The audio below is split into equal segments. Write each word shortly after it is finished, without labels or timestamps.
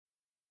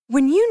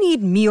When you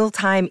need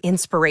mealtime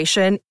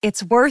inspiration,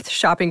 it's worth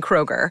shopping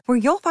Kroger, where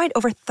you'll find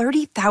over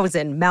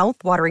 30,000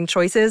 mouth-watering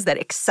choices that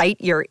excite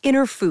your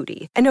inner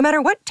foodie. And no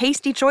matter what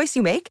tasty choice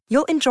you make,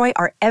 you'll enjoy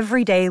our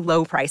everyday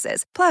low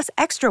prices, plus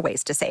extra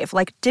ways to save,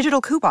 like digital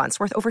coupons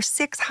worth over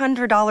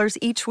 $600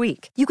 each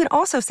week. You can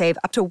also save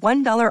up to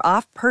 $1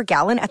 off per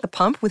gallon at the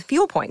pump with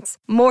fuel points.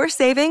 More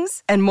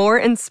savings and more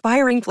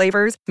inspiring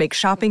flavors make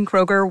shopping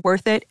Kroger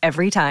worth it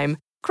every time.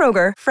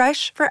 Kroger,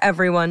 fresh for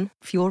everyone.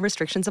 Fuel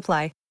restrictions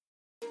apply.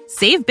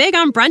 Save big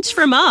on brunch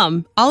for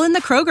mom, all in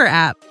the Kroger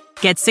app.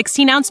 Get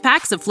 16-ounce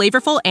packs of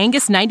flavorful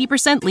Angus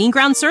 90% lean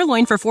ground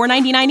sirloin for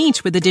 $4.99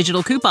 each with a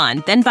digital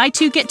coupon. Then buy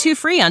 2, get 2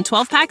 free on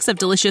 12 packs of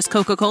delicious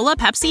Coca-Cola,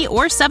 Pepsi,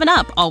 or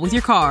 7-Up, all with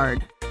your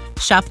card.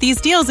 Shop these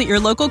deals at your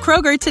local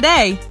Kroger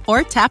today,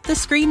 or tap the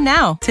screen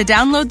now to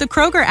download the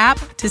Kroger app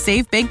to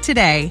save big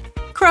today.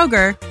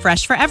 Kroger,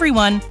 fresh for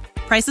everyone.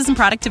 Prices and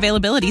product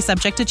availability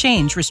subject to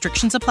change.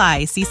 Restrictions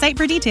apply. See site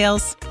for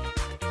details.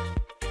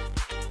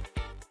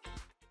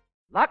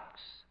 Lux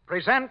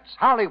presents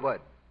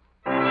Hollywood.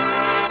 The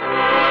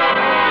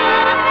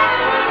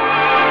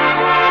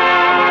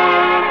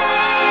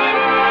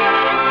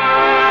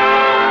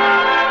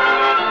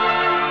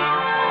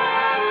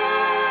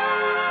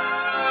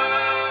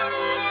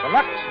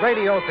Lux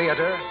Radio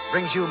Theater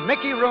brings you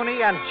Mickey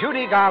Rooney and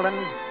Judy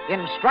Garland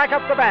in Strike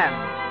Up the Band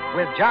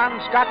with John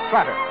Scott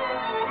Trotter.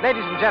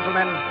 Ladies and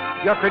gentlemen,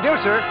 your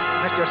producer,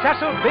 Mr.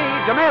 Cecil B.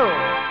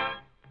 DeMille.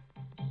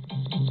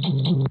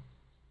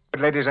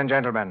 Ladies and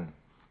gentlemen,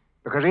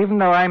 because even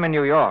though I'm in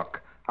New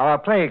York, our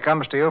play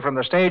comes to you from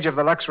the stage of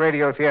the Lux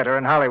Radio Theater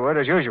in Hollywood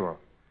as usual.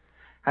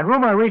 And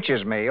rumor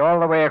reaches me all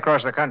the way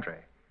across the country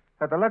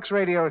that the Lux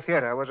Radio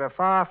Theater was a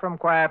far from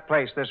quiet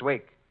place this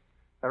week.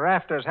 The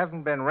rafters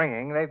haven't been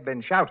ringing, they've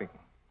been shouting.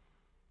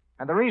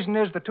 And the reason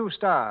is the two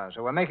stars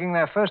who are making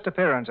their first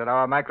appearance at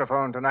our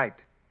microphone tonight,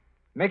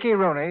 Mickey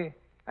Rooney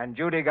and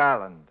Judy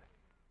Garland.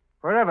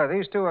 Wherever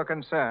these two are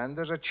concerned,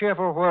 there's a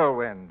cheerful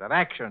whirlwind of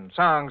action,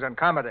 songs, and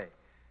comedy.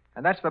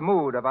 And that's the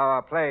mood of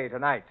our play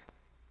tonight.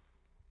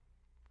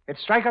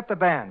 It's Strike Up the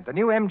Band, the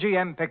new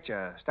MGM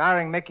picture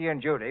starring Mickey and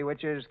Judy,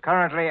 which is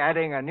currently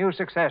adding a new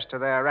success to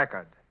their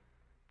record.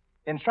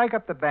 In Strike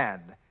Up the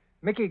Band,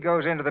 Mickey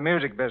goes into the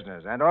music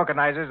business and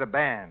organizes a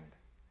band,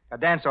 a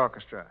dance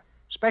orchestra,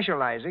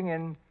 specializing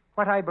in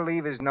what I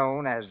believe is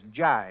known as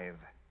jive.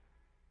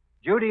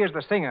 Judy is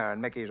the singer in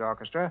Mickey's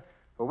orchestra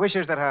who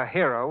wishes that her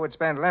hero would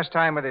spend less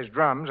time with his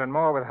drums and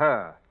more with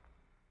her.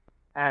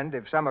 And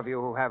if some of you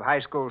who have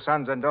high school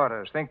sons and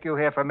daughters think you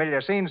hear familiar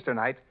scenes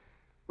tonight,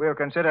 we'll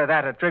consider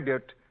that a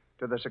tribute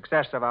to the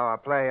success of our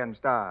play and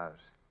stars.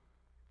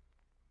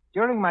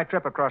 During my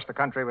trip across the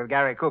country with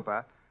Gary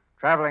Cooper,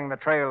 traveling the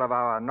trail of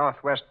our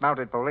Northwest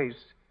Mounted Police,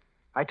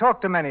 I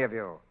talked to many of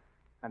you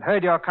and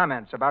heard your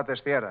comments about this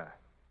theater.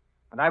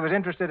 And I was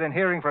interested in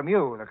hearing from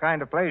you the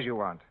kind of plays you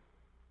want.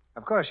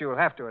 Of course, you will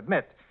have to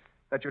admit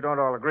that you don't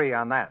all agree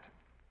on that.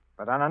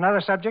 But on another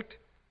subject,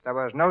 there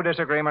was no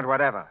disagreement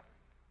whatever.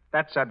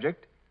 That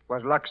subject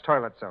was Lux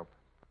Toilet Soap.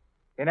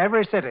 In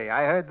every city,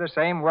 I heard the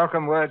same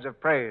welcome words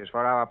of praise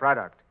for our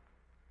product.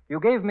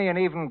 You gave me an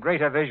even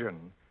greater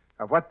vision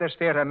of what this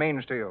theater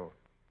means to you,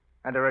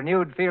 and a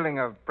renewed feeling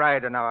of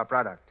pride in our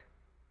product.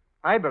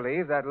 I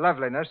believe that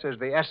loveliness is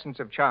the essence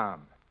of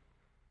charm,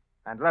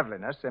 and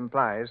loveliness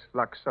implies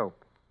Lux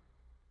Soap.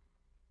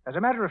 As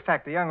a matter of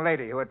fact, the young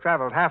lady who had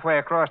traveled halfway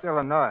across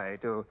Illinois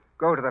to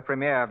go to the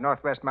premiere of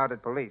Northwest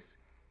Mounted Police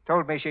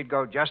told me she'd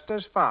go just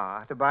as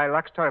far to buy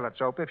Lux Toilet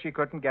Soap if she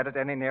couldn't get it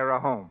any nearer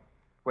home,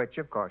 which,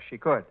 of course, she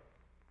could.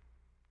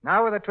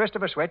 Now, with a twist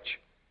of a switch,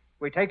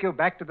 we take you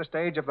back to the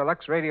stage of the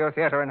Lux Radio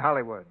Theater in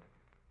Hollywood,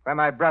 where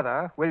my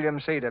brother, William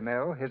C.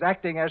 DeMille, is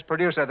acting as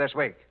producer this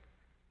week.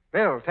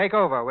 Bill, take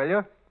over, will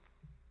you?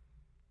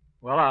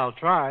 Well, I'll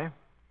try.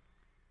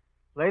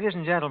 Ladies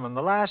and gentlemen,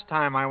 the last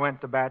time I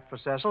went to bat for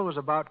Cecil was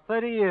about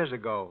 30 years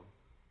ago.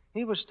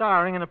 He was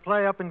starring in a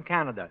play up in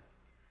Canada,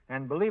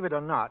 and believe it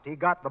or not, he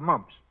got the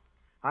mumps.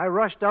 I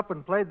rushed up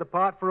and played the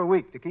part for a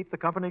week to keep the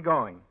company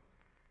going.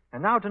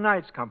 And now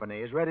tonight's company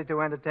is ready to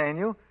entertain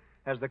you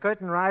as the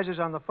curtain rises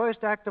on the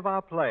first act of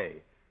our play,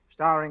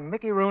 starring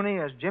Mickey Rooney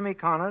as Jimmy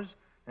Connors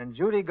and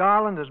Judy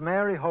Garland as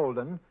Mary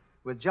Holden,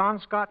 with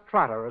John Scott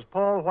Trotter as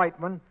Paul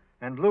Whiteman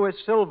and Louis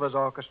Silver's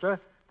orchestra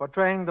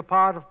portraying the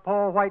part of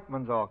Paul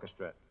Whiteman's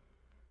orchestra.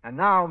 And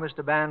now,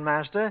 Mr.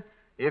 Bandmaster,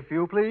 if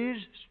you please,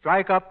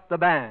 strike up the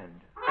band.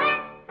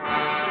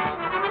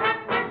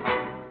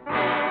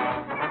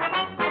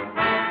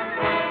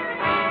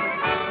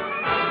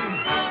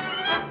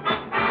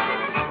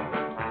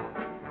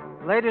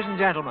 Ladies and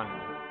gentlemen,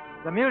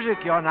 the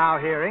music you're now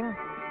hearing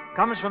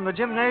comes from the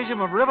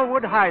gymnasium of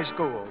Riverwood High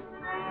School,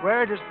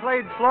 where it is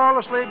played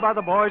flawlessly by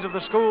the boys of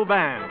the school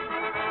band.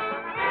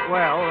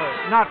 Well,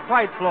 not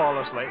quite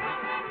flawlessly,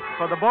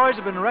 for the boys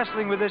have been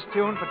wrestling with this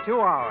tune for 2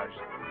 hours,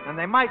 and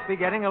they might be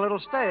getting a little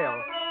stale.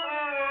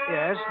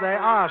 Yes, they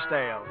are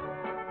stale.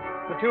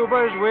 The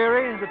tuba is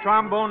weary, the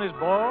trombone is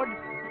bored,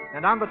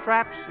 and on the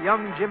traps,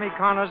 young Jimmy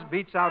Connors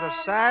beats out a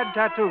sad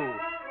tattoo.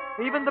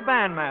 Even the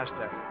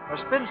bandmaster, a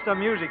spinster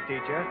music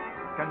teacher,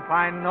 can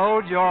find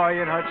no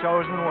joy in her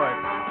chosen work.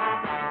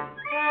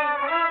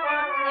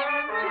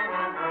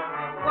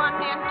 One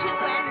and two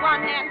and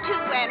one and two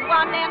and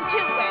one and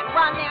two and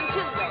one and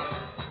two and.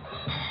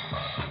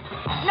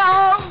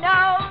 No,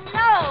 no,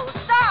 no!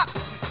 Stop!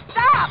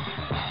 Stop!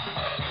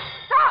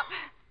 Stop!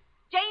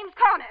 James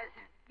Connors.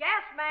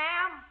 Yes,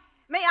 ma'am.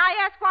 May I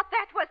ask what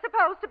that was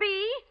supposed to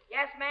be?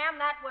 Yes,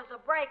 ma'am, that was a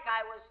break.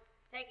 I was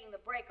taking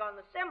the break on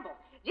the cymbal.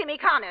 Jimmy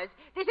Connors,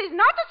 this is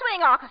not the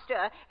swing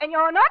orchestra, and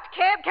you're not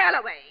Cab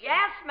Calloway.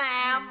 Yes,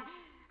 ma'am.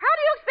 How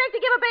do you expect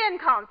to give a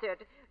band concert?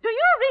 Do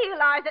you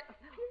realize that...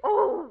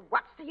 Oh,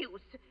 what's the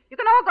use? You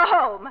can all go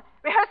home.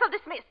 Rehearsal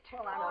dismissed.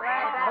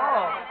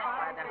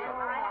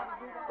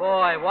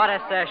 Boy, what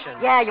a session.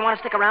 Yeah, you want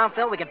to stick around,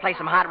 Phil? We can play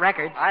some hot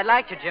records. I'd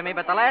like to, Jimmy,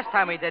 but the last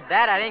time we did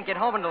that, I didn't get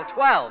home until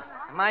 12.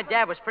 And my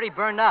dad was pretty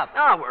burned up.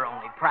 Oh, we're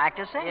only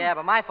practicing. Yeah,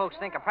 but my folks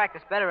think I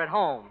practice better at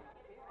home.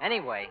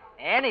 Anyway,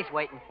 Annie's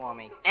waiting for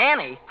me.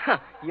 Annie?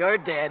 You're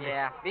dead.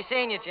 Yeah. Be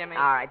seeing you, Jimmy.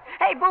 All right.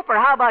 Hey, Booper,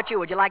 how about you?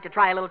 Would you like to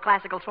try a little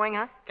classical swing,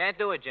 huh? Can't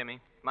do it,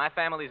 Jimmy. My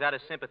family's out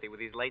of sympathy with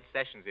these late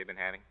sessions they've been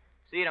having.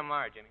 See you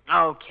tomorrow, Jimmy.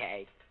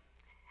 Okay.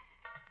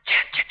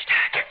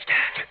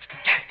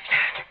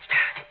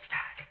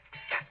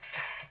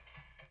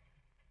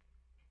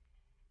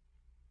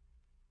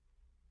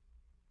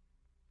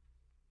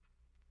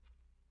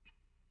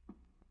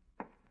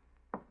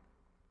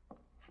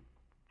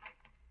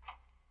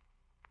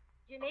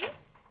 Jimmy?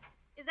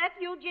 Is that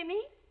you,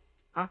 Jimmy?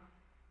 Huh?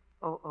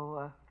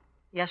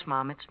 Yes,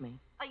 Mom, it's me.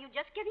 Are you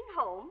just getting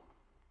home?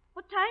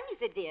 What time is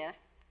it, dear?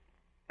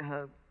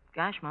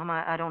 Gosh, Mom,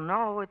 I don't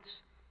know. It's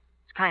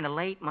kind of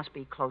late. Must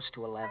be close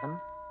to 11.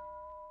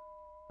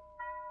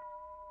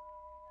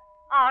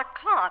 Our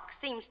clock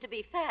seems to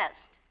be fast.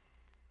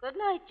 Good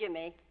night,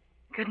 Jimmy.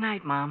 Good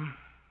night, Mom.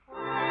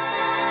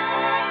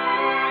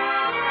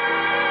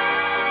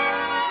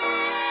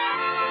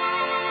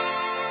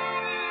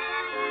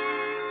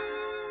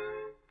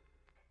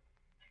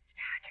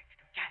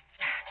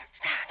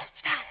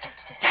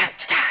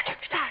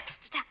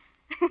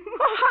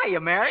 Hiya,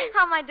 Mary.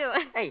 How am I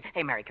doing?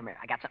 Hey, Mary, come here.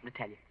 I got something to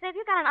tell you. Say, have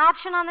you got an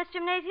option on this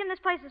gymnasium? This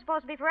place is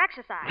supposed to be for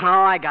exercise. Oh,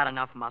 I got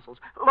enough muscles.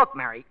 Look,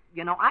 Mary,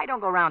 I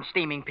don't go around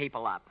steaming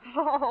people up.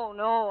 Oh,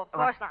 no, of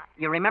course not.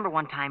 You remember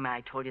one time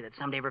I told you that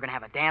someday we're going to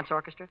have a dance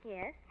orchestra?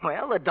 Yes.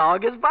 Well, the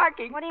dog is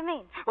barking. What do you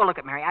mean? Well,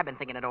 look, Mary, I've been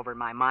thinking it over in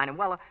my mind, and,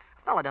 a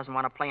fella doesn't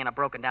want to play in a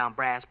broken-down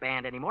brass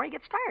band anymore. He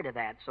gets tired of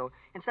that. So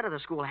instead of the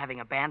school having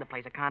a band that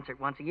plays a concert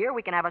once a year,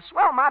 we can have a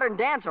swell modern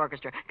dance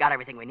orchestra. Got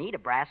everything we need, a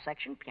brass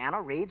section,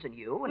 piano, reeds, and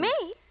you. And... Me?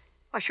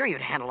 Well, sure,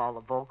 you'd handle all the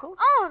vocals.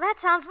 Oh, that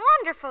sounds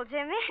wonderful,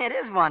 Jimmy. It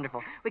is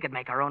wonderful. We could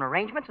make our own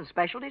arrangements and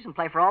specialties and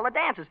play for all the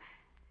dances.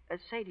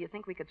 Say, do you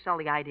think we could sell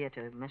the idea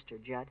to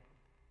Mr. Judd?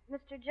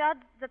 Mr. Judd,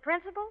 the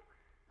principal?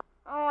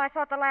 Oh, I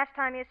thought the last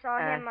time you saw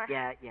him...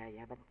 Yeah,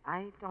 but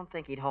I don't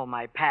think he'd hold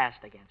my past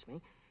against me.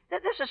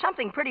 This is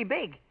something pretty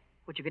big.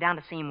 Would you go down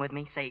to see him with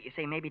me?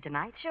 Say maybe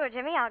tonight? Sure,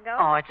 Jimmy, I'll go.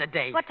 Oh, it's a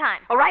date. What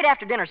time? Oh, right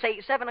after dinner.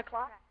 Say 7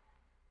 o'clock.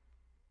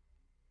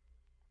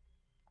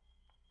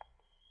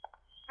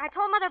 I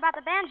told Mother about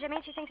the band, Jimmy,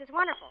 and she thinks it's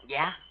wonderful.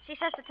 Yeah? She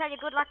says to tell you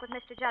good luck with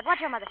Mr. Judd. What'd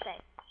your mother say?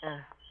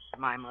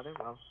 My mother?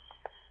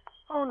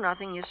 Well,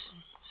 nothing. You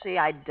see,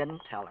 I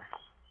didn't tell her.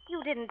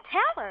 You didn't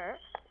tell her?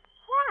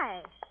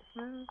 Why?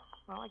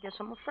 Well, I guess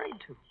I'm afraid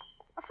to.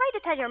 Afraid to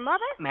tell your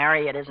mother?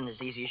 Mary, it isn't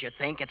as easy as you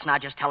think. It's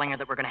not just telling her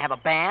that we're going to have a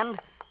band.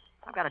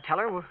 I've got to tell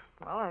her,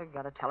 I've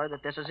got to tell her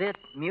that this is it.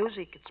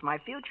 Music, it's my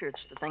future. It's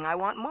the thing I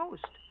want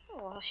most. Oh,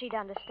 well, she'd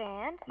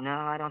understand. No,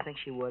 I don't think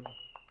she would.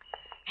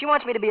 She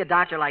wants me to be a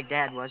doctor like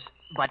Dad was.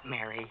 But,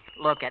 Mary,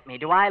 look at me.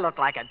 Do I look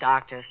like a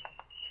doctor?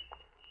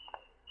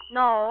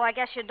 No, I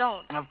guess you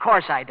don't. And of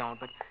course I don't,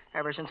 but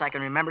ever since I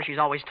can remember, she's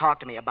always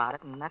talked to me about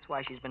it, and that's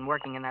why she's been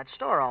working in that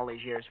store all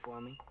these years for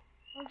me.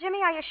 Well, Jimmy,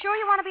 are you sure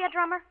you want to be a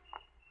drummer?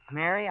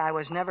 Mary, I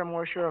was never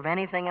more sure of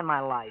anything in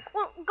my life.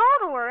 Well,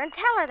 go to her and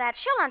tell her that.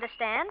 She'll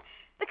understand,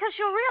 because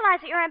she'll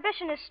realize that your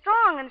ambition is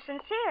strong and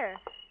sincere.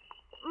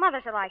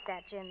 Mothers are like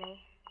that, Jimmy.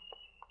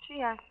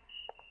 Gee,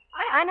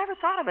 I never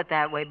thought of it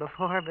that way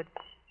before, but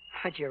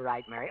you're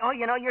right, Mary. Oh,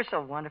 you're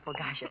so wonderful.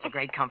 Gosh, it's a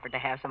great comfort to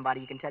have somebody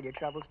you can tell your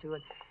troubles to.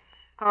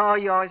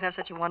 And, you always have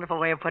such a wonderful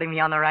way of putting me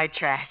on the right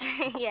track.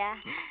 Yeah.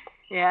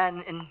 Yeah,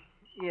 and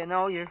you're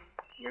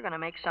going to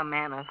make some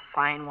man a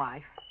fine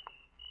wife.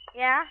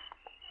 Yeah?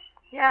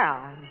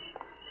 Yeah.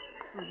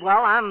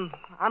 Well, I'm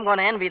going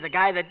to envy the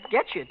guy that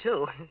gets you,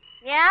 too.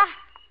 Yeah?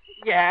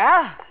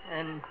 Yeah.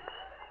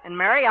 And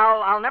Mary,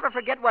 I'll never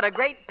forget what a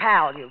great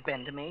pal you've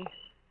been to me.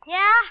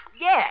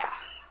 Yeah?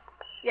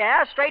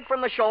 Yeah, straight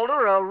from the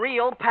shoulder, a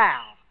real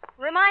pal.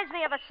 Reminds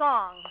me of a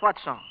song. What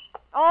song?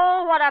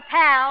 Oh, what a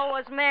pal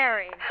was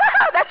Mary.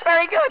 That's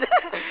very good.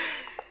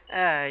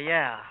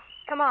 Yeah.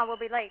 Come on, we'll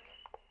be late.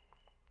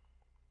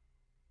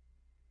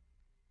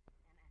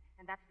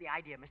 And that's the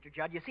idea, Mr.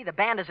 Judd. You see, the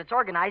band as it's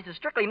organized is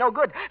strictly no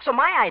good. So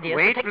my idea is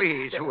Wait,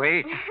 please,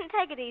 wait.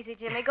 Take it easy,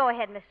 Jimmy. Go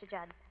ahead, Mr.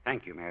 Judd.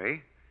 Thank you,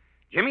 Mary.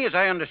 Jimmy, as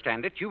I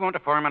understand it, you want to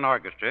form an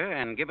orchestra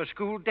and give a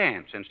school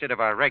dance instead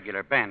of our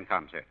regular band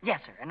concert.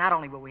 Yes, sir. And not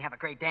only will we have a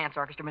great dance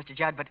orchestra, Mr.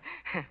 Judd, but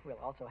we'll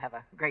also have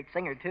a great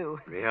singer, too.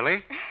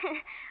 Really?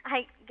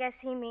 I guess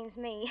he means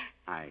me.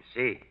 I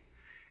see.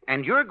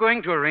 And you're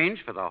going to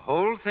arrange for the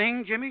whole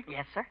thing, Jimmy?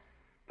 Yes, sir.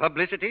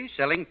 Publicity,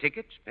 selling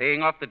tickets,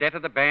 paying off the debt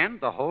of the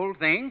band, the whole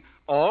thing,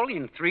 all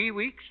in 3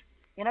 weeks?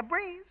 In a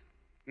breeze.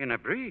 In a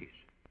breeze?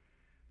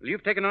 Well,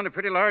 you've taken on a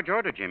pretty large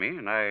order, Jimmy,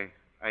 and I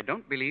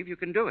don't believe you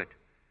can do it.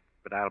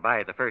 But I'll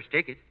buy the first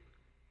ticket.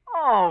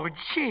 Oh,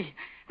 gee,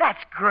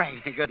 that's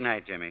great. Good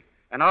night, Jimmy.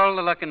 And all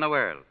the luck in the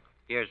world.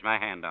 Here's my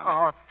hand on it.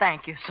 Oh,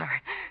 thank you, sir.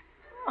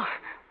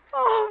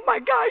 Oh, my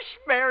gosh,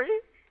 Mary.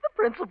 The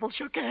principal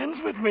shook hands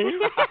with me.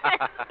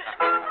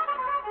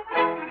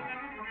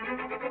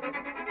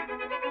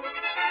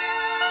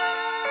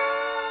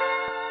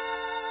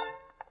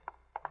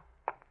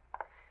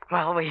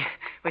 Well, we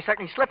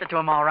certainly slipped it to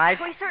him all right.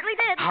 We certainly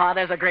did. Oh,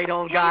 there's a great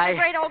old guy. He's a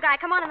great old guy.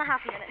 Come on in the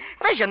house a minute.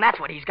 Vision, that's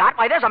what he's got.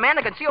 Why, there's a man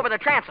that can see over the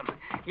transom.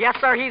 Yes,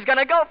 sir, he's going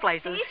to go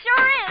places. He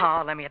sure is.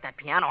 Oh, let me at that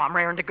piano. I'm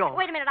raring to go.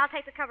 Wait a minute. I'll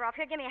take the cover off.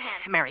 Here, give me a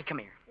hand. Mary, come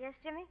here. Yes,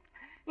 Jimmy?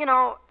 You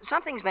know,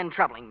 something's been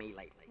troubling me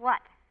lately.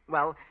 What?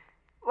 Well,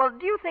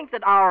 do you think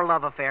that our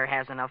love affair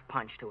has enough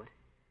punch to it?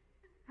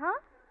 Huh?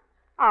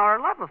 Our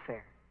love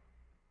affair.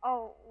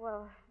 Oh,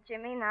 well,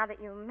 Jimmy, now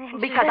that you mention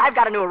Because it... I've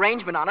got a new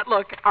arrangement on it.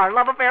 Look, Our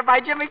Love Affair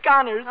by Jimmy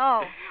Connors.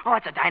 Oh. Oh,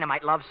 it's a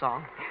dynamite love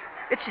song.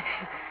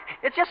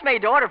 It's just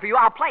made to order for you.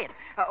 I'll play it.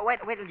 Wait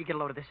till you get a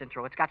load of this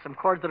intro. It's got some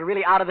chords that are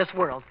really out of this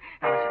world.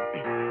 Now,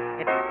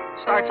 listen. It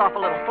starts off a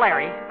little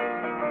flary.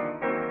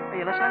 Are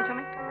you listening to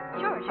me?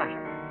 Sure.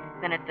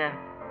 Then it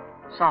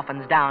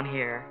softens down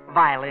here.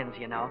 Violins,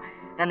 you know.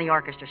 Then the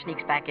orchestra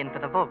sneaks back in for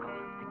the vocal.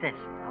 Like this.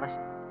 Now, listen.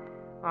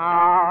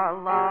 Our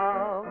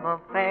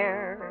love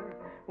affair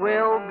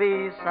will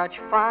be such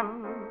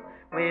fun.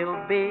 We'll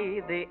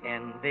be the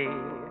envy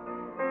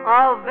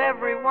of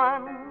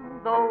everyone.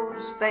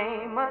 Those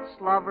famous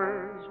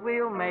lovers,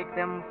 we'll make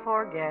them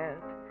forget.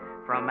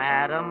 From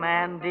Adam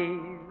and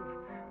Eve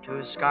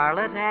to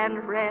scarlet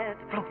and red.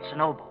 Flutes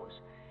and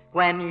oboes.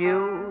 When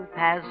youth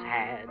has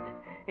had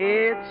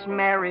its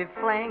merry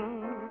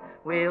fling,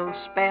 we'll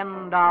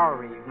spend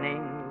our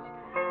evenings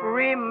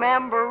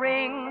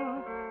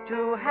remembering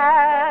two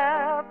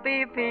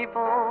happy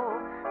people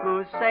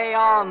who say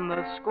on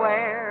the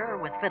square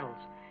with fiddles,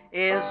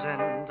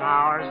 isn't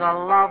ours a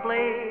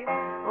lovely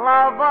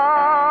love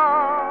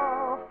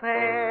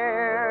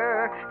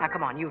affair? Now,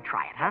 come on, you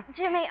try it, huh?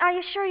 Jimmy, are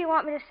you sure you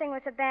want me to sing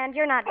with the band?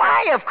 You're not...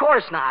 Why, of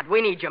course not.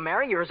 We need you,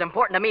 Mary. You're as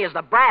important to me as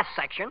the brass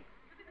section.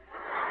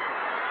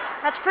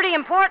 That's pretty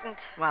important.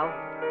 Well,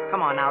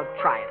 come on now,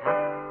 try it, huh?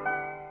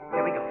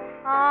 Here we go.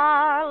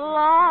 Our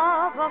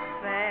love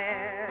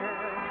affair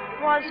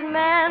was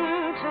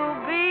meant to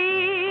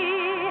be.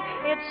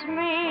 It's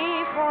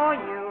me for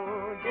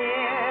you,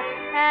 dear,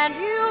 and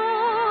you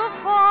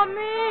for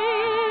me.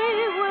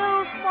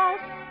 We'll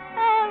fuss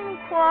and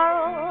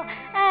quarrel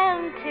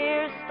and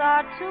tears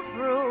start to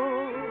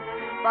brew.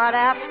 But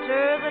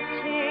after the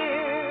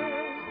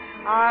tears,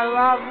 our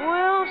love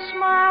will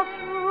smile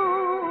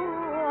through.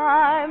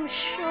 I'm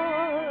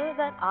sure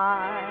that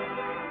I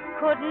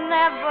could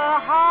never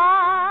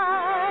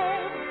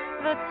hide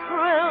the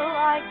thrill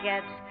I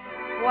get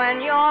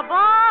when you're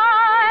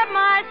by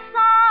my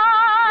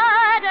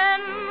side.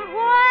 And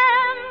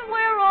when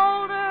we're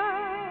older,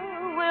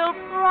 we'll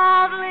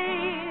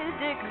proudly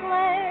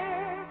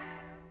declare,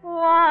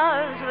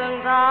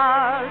 wasn't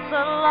ours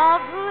a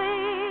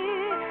lovely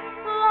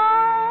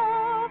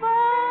love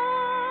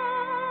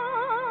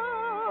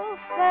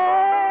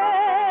affair?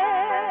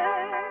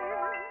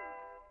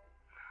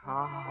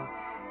 Oh,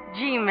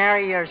 gee,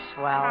 Mary, you're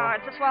swell. Oh,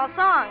 it's a swell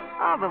song.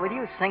 Oh, but with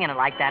you singing it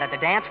like that at the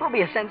dance, we'll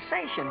be a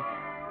sensation.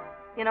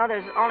 You know,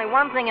 there's only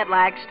one thing it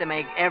lacks to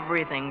make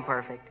everything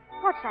perfect.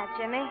 What's that,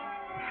 Jimmy?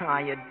 Oh,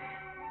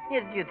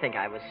 you'd think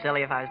I was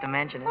silly if I was to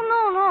mention it.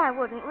 Oh, no, I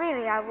wouldn't.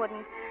 Really, I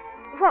wouldn't.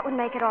 What would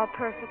make it all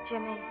perfect,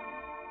 Jimmy?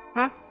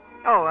 Huh?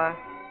 Oh, a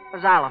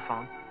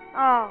xylophone.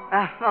 Oh.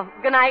 Well,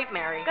 good night,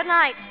 Mary. Good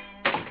night.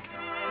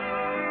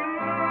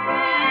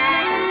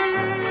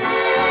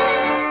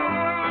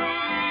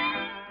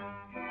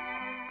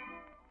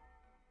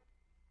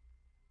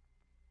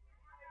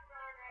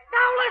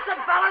 Now listen,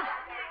 fellas.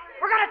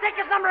 We're going to take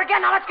this number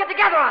again. Now let's get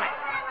together on it.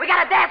 We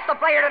got a dance to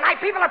play here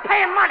tonight. People are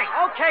paying money.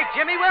 Okay,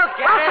 Jimmy, we'll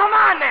get Well, it. come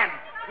on, then.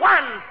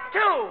 1,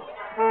 2.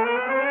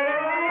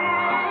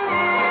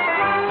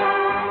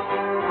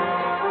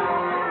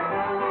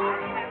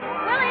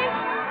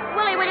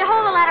 Willie, will you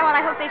hold the ladder while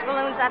I hook these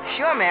balloons up?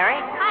 Sure, Mary.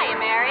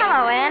 Hiya, Mary.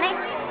 Hello, Annie.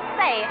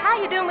 Say, how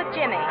you doing with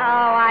Jimmy?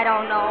 Oh, I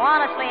don't know.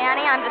 Honestly,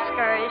 Annie, I'm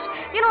discouraged.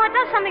 You know, it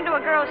does something to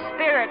a girl's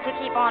spirit to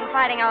keep on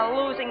fighting a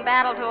losing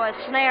battle to a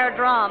snare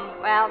drum.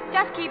 Well,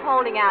 just keep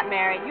holding out,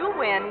 Mary. You'll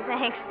win.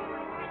 Thanks.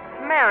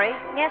 Mary?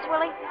 Yes,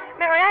 Willie?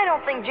 Mary, I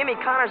don't think Jimmy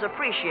Connors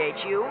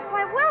appreciates you.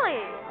 Why,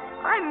 Willie.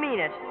 I mean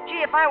it.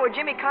 Gee, if I were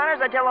Jimmy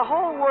Connors, I'd tell the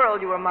whole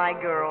world you were my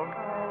girl.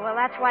 Oh, well,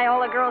 that's why all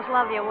the girls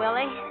love you,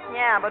 Willie.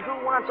 Yeah, but who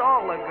wants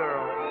all the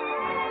girls?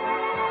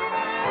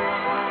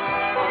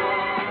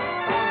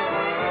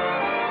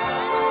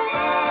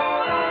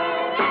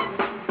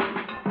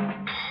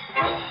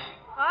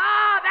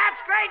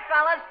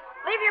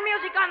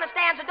 on the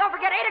stands, and don't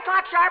forget 8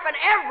 o'clock sharp and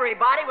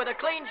everybody with a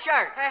clean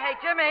shirt. Hey,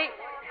 Jimmy,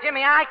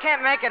 I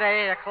can't make it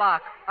at 8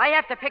 o'clock. I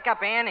have to pick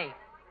up Annie.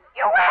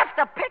 You have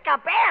to pick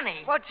up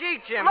Annie. Well, gee,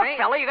 Jimmy. Look,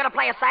 fella, you're going to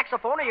play a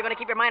saxophone or you're going to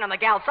keep your mind on the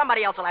gal.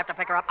 Somebody else will have to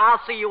pick her up. I'll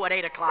see you at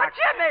 8 o'clock. But,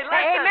 Jimmy, listen.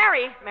 Hey,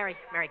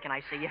 Mary, can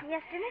I see you?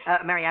 Yes, Jimmy?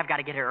 Mary, I've got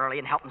to get here early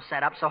and help them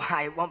set up, so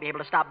I won't be able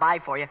to stop by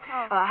for you.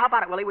 Oh. How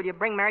about it, Willie? Would you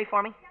bring Mary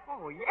for me?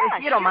 Oh, yeah,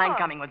 You don't mind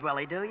coming with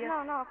Willie, do you?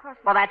 No, of course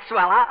not. Well, that's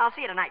swell. I'll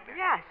see you tonight.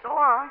 Yeah, so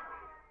long.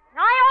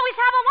 I always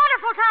have a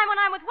wonderful time when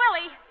I'm with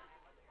Willie.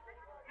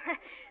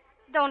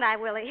 Don't I,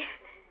 Willie?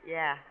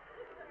 Yeah.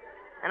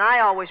 And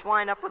I always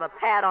wind up with a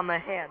pat on the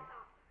head.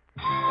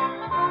 Hey,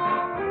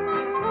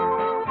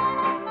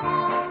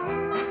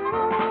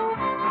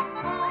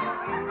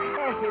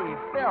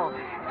 Phil.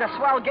 It's a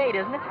swell gate,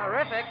 isn't it?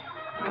 Terrific.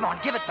 Come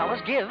on, give it,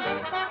 fellas, give. Oh,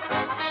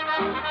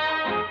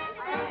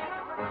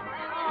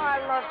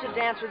 I love to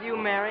dance with you,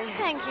 Mary.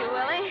 Thank you,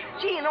 Willie.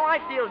 Gee, I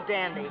feel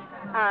dandy.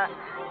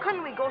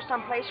 Couldn't we go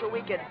someplace where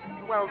we could,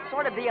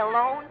 sort of be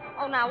alone?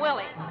 Oh, now,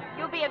 Willie,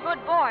 you be a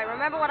good boy.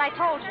 Remember what I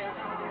told you.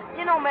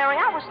 Mary,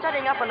 I was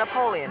studying up on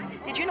Napoleon.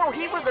 Did you know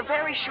he was a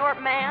very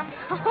short man?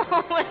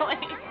 Oh, Willie.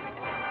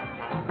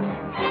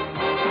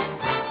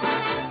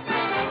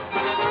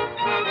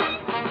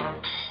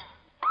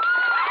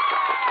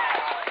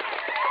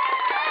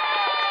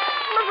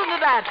 Listen to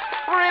that.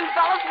 We're in,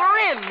 fellas, we're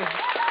in.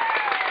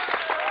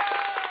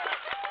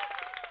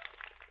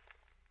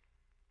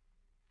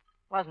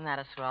 Wasn't that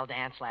a swell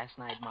dance last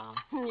night, Mom?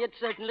 It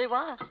certainly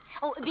was.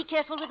 Oh, be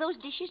careful with those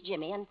dishes,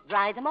 Jimmy, and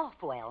dry them off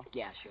well.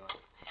 Yeah, sure.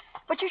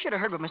 But you should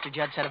have heard what Mr.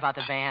 Judd said about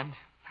the band.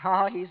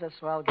 Oh, he's a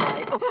swell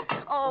guy.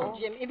 Oh,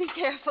 Jimmy, be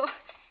careful.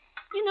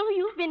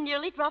 You've been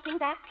nearly dropping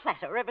that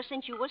platter ever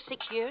since you were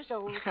 6 years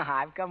old.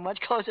 I've come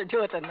much closer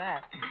to it than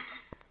that.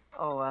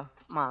 Oh,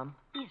 Mom.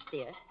 Yes,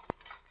 dear.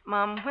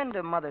 Mom, when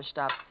do mothers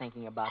stop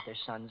thinking about their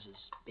sons as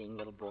being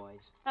little boys?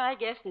 I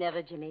guess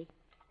never, Jimmy.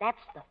 That's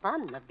the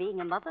fun of being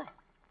a mother.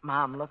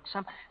 Mom, look,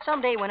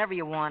 someday whenever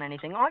you want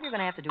anything, all you're going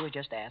to have to do is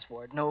just ask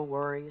for it. No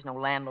worries, no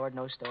landlord,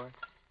 no store.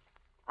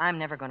 I'm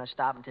never going to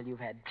stop until you've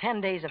had 10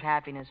 days of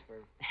happiness for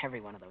every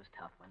one of those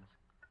tough ones.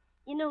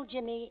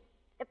 Jimmy,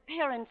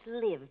 parents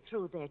live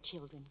through their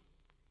children.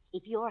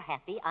 If you're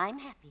happy, I'm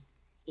happy.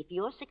 If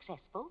you're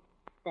successful,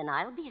 then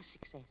I'll be a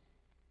success.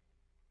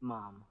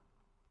 Mom,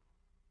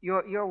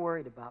 you're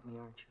worried about me,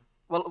 aren't you?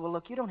 Well,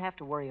 look, you don't have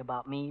to worry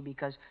about me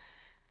because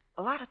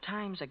a lot of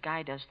times a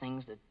guy does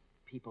things that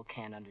people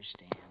can't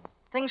understand.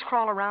 Things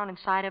crawl around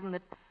inside of him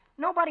that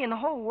nobody in the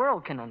whole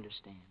world can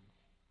understand.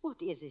 What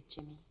is it,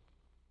 Jimmy?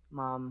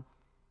 Mom,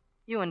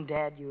 you and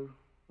Dad, you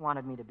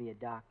wanted me to be a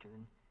doctor,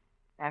 and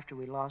after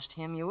we lost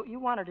him, you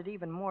wanted it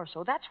even more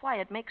so. That's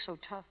why it makes so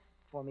tough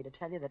for me to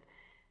tell you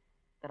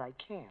that I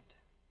can't.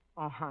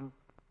 Oh, I'm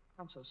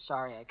so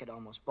sorry I could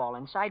almost bawl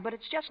inside, but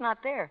it's just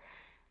not there.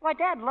 Why,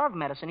 Dad loved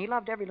medicine. He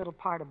loved every little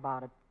part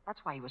about it. That's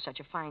why he was such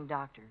a fine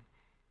doctor.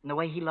 And the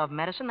way he loved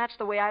medicine, that's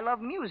the way I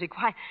love music.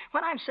 Why,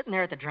 when I'm sitting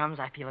there at the drums,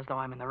 I feel as though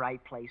I'm in the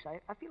right place.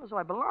 I feel as though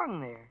I belong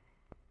there.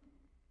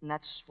 And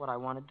that's what I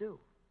want to do.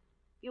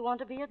 You want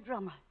to be a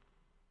drummer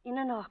in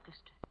an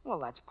orchestra? Well,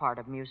 that's part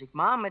of music,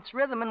 Mom. It's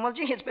rhythm, and,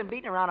 it's been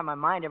beating around in my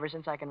mind ever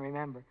since I can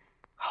remember.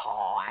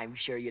 Oh, I'm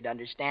sure you'd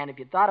understand if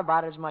you thought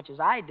about it as much as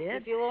I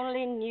did. If you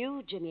only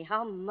knew, Jimmy,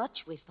 how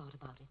much we've thought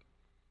about it.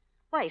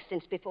 Why,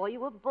 since before you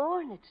were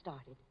born, it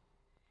started.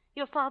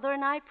 Your father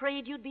and I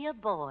prayed you'd be a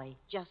boy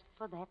just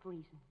for that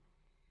reason.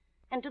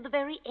 And to the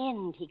very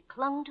end, he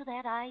clung to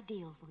that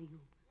ideal for you,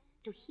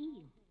 to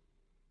heal.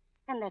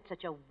 And that's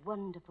such a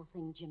wonderful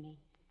thing, Jimmy,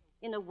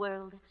 in a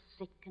world that's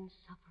sick and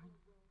suffering.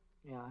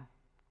 Yeah,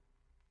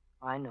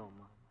 I know,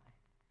 Mom.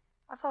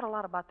 I thought a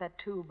lot about that,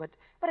 too, but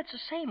it's the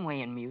same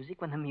way in music.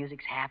 When the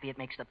music's happy, it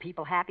makes the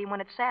people happy. When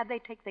it's sad, they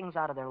take things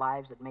out of their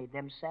lives that made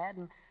them sad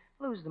and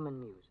lose them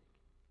in music.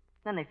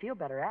 Then they feel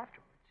better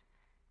afterwards.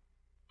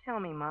 Tell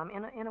me, Mom,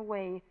 in a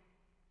way,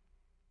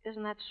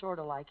 isn't that sort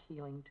of like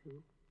healing,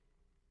 too?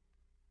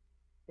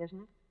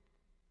 Isn't it?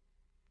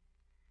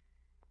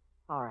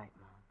 All right,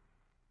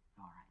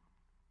 Mom. All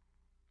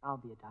right. I'll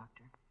be a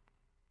doctor.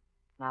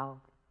 Now,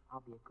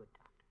 I'll be a good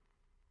doctor.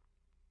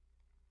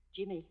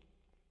 Jimmy.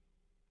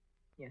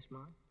 Yes,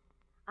 Mom?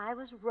 I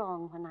was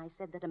wrong when I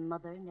said that a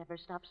mother never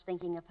stops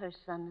thinking of her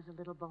son as a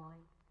little boy.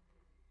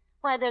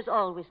 Why, there's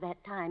always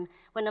that time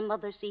when a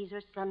mother sees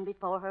her son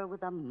before her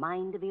with a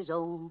mind of his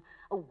own,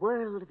 a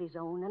world of his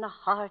own, and a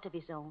heart of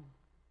his own.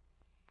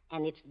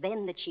 And it's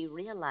then that she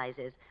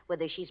realizes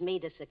whether she's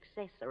made a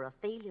success or a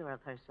failure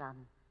of her son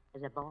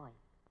as a boy.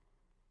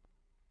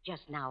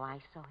 Just now I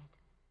saw it.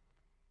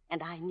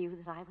 And I knew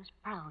that I was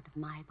proud of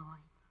my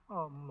boy.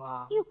 Oh,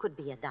 Mom. You could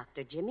be a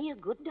doctor, Jimmy, a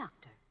good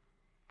doctor.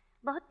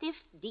 But if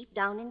deep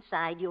down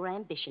inside your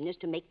ambition is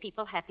to make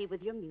people happy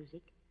with your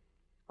music,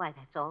 why,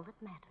 that's all that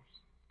matters.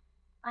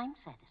 I'm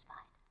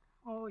satisfied.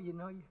 Oh,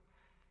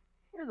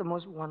 you're the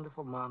most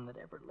wonderful mom that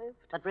ever lived.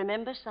 But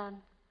remember, son,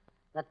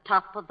 the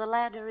top of the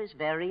ladder is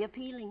very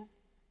appealing.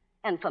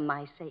 And for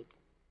my sake,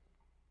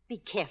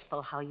 be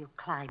careful how you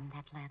climb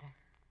that ladder.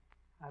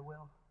 I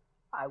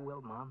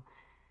will, Mom.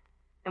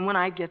 And when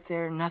I get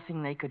there,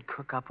 nothing they could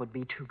cook up would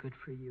be too good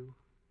for you.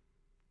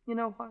 You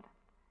know what?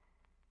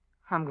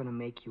 I'm going to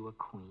make you a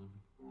queen.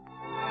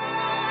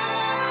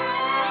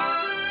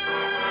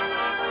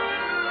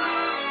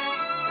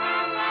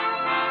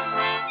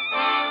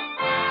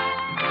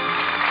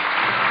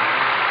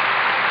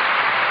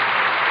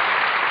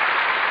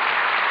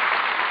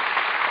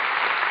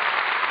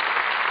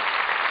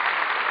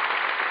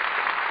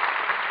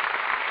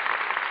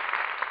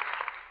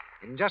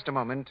 In just a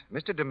moment,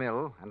 Mr.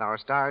 DeMille and our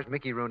stars,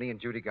 Mickey Rooney and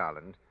Judy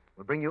Garland,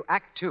 will bring you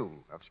Act Two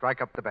of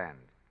Strike Up the Band.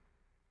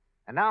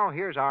 And now,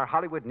 here's our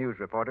Hollywood news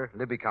reporter,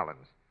 Libby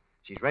Collins.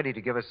 She's ready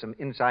to give us some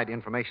inside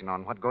information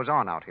on what goes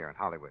on out here in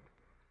Hollywood.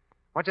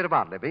 What's it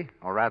about, Libby?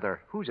 Or rather,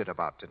 who's it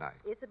about tonight?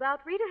 It's about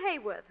Rita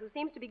Hayworth, who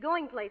seems to be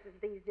going places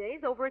these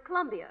days over at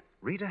Columbia.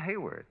 Rita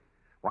Hayworth?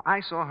 Well,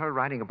 I saw her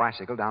riding a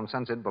bicycle down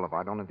Sunset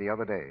Boulevard only the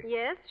other day.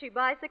 Yes, she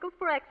bicycles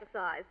for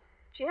exercise.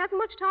 She hasn't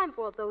much time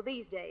for it, though,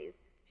 these days.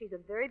 She's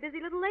a very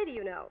busy little lady,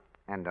 you know.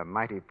 And a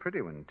mighty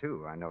pretty one,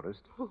 too, I noticed.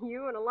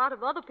 You and a lot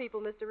of other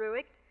people, Mr.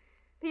 Ruick.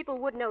 People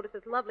would notice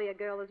as lovely a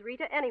girl as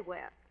Rita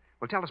anywhere.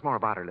 Well, tell us more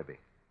about her, Libby.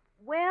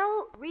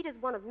 Well, Rita's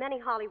one of many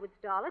Hollywood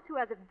starlets who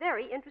has a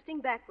very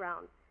interesting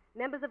background.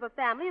 Members of her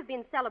family have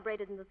been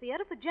celebrated in the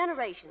theater for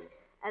generations,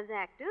 as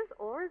actors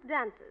or as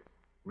dancers.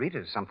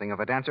 Rita's something of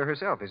a dancer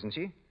herself, isn't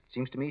she?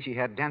 Seems to me she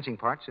had dancing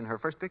parts in her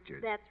first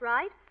pictures. That's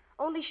right.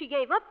 Only she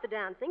gave up the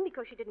dancing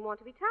because she didn't want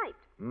to be typed.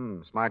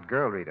 Smart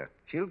girl, Rita.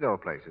 She'll go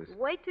places.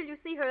 Wait till you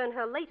see her in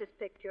her latest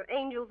picture,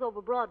 Angels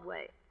Over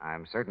Broadway.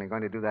 I'm certainly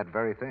going to do that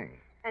very thing.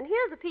 And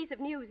here's a piece of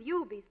news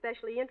you'll be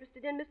especially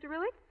interested in, Mr.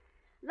 Ruick.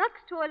 Lux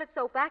Toilet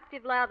Soap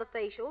Active Lather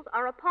Facials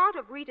are a part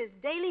of Rita's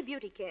daily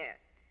beauty care.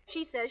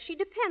 She says she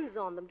depends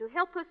on them to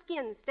help her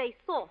skin stay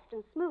soft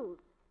and smooth,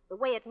 the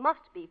way it must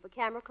be for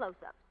camera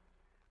close-ups.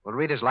 Well,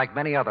 Rita's like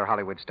many other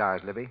Hollywood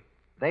stars, Libby.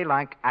 They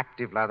like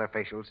active lather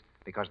facials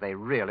because they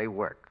really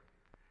work.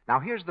 Now,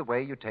 here's the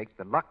way you take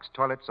the Lux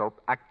Toilet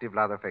Soap Active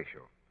Lather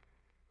Facial.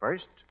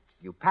 First,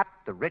 you pat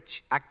the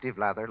rich active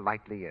lather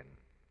lightly in.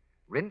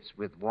 Rinse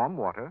with warm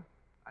water,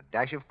 a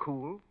dash of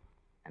cool,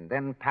 and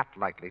then pat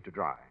lightly to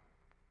dry.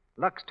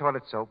 Lux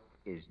Toilet Soap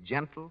is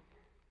gentle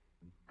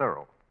and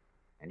thorough,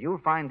 and you'll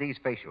find these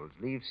facials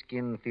leave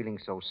skin feeling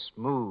so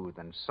smooth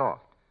and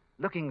soft,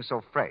 looking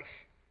so fresh.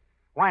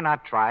 Why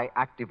not try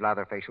active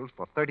lather facials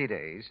for 30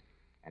 days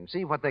and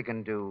see what they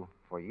can do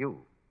for you?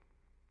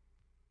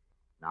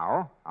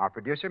 Now, our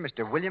producer,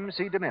 Mr. William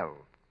C. DeMille.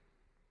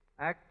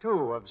 Act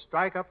Two of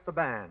Strike Up the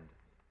Band,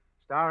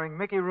 starring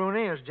Mickey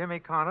Rooney as Jimmy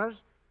Connors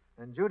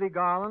and Judy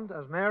Garland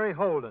as Mary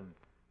Holden,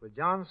 with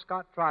John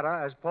Scott Trotter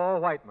as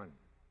Paul Whiteman.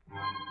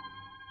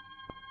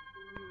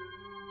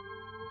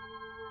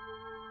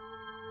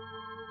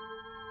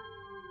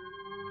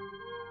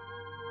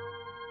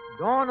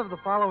 Dawn of the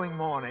following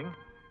morning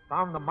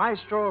found the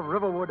maestro of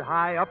Riverwood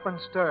High up and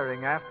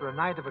stirring after a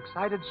night of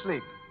excited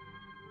sleep.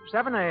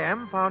 7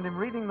 a.m. found him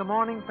reading the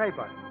morning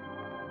paper.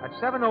 At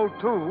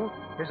 7:02,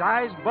 his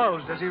eyes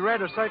bulged as he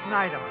read a certain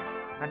item.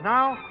 And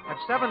now, at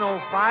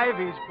 7:05,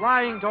 he's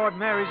flying toward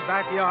Mary's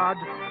backyard,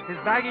 his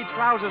baggy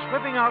trousers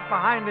whipping out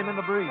behind him in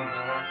the breeze. Hey,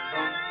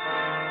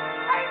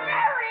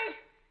 Mary!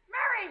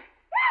 Mary!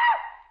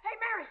 Hey,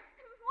 Mary!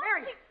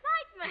 Mary!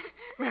 Excitement!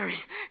 Mary,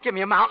 give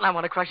me a mountain. I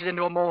want to crush it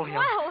into a molehill.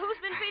 Well, who's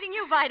been feeding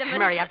you vitamins?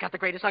 Mary, I've got the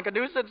greatest hunk of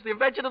news since the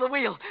invention of the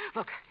wheel.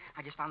 Look,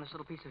 I just found this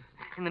little piece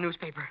in the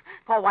newspaper.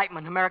 Paul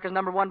Whiteman, America's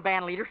 #1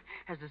 band leader,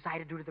 has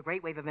decided, due to the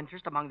great wave of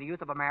interest among the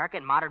youth of America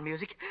in modern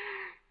music,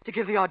 to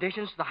give the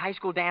auditions to the high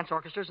school dance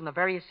orchestras in the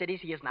various cities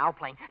he is now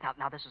playing.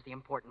 Now, this is the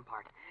important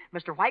part.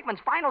 Mr. Whiteman's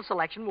final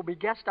selection will be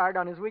guest starred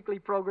on his weekly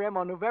program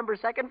on November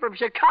 2nd from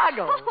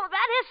Chicago. Oh,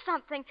 that is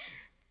something.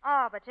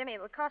 Oh, but Jimmy,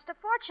 it would cost a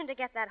fortune to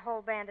get that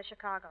whole band to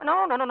Chicago.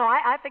 No.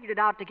 I figured it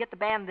out. To get the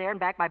band there and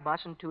back by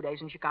bus in 2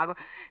 days in Chicago,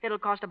 it'll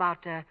cost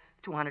about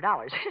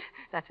 $200.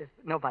 That's if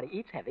nobody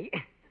eats heavy.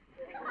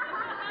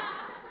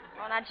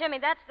 Well, now, Jimmy,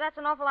 that's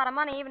an awful lot of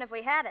money, even if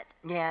we had it.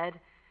 Yeah,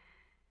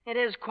 it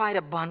is quite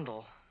a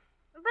bundle.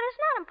 But it's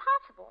not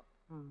impossible.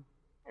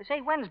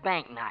 Say, when's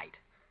bank night?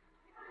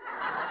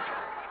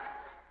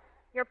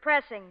 You're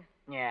pressing.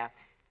 Yeah.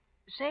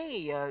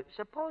 Say,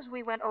 suppose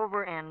we went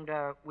over and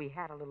we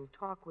had a little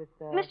talk with...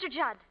 Mr.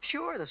 Judd.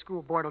 Sure, the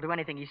school board will do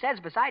anything he says.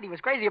 Besides, he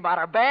was crazy about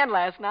our band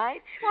last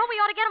night. Well, we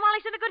ought to get him while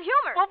he's in a good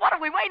humor. Well, what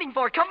are we waiting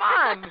for? Come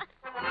on.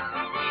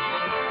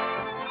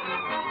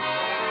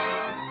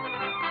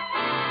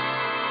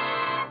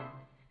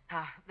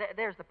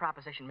 There's the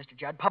proposition, Mr.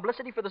 Judd.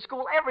 Publicity for the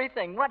school,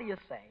 everything. What do you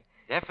say?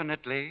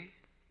 Definitely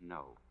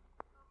no.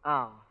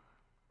 Oh.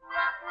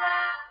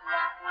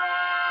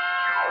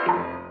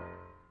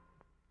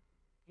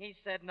 He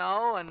said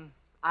no, and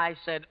I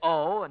said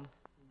oh, and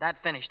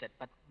that finished it.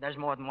 But there's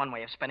more than one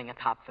way of spending a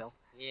top, Phil.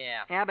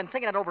 Yeah. Yeah, I've been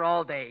thinking it over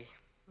all day.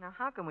 Now,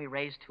 how can we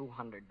raise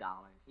 $200?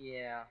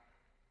 Yeah.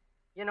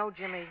 You know,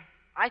 Jimmy,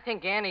 I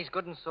think Annie's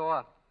good and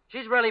sore.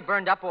 She's really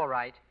burned up all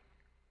right.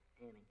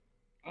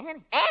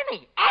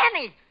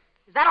 Annie!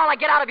 Is that all I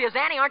get out of you,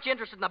 Annie? Aren't you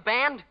interested in the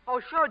band?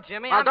 Oh, sure,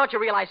 Jimmy. Well, don't you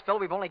realize, Phil,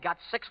 we've only got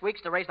 6 weeks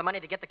to raise the money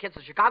to get the kids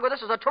to Chicago?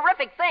 This is a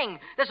terrific thing.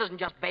 This isn't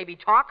just baby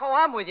talk. Oh,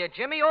 I'm with you,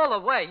 Jimmy, all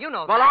the way. You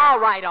know Well, that. all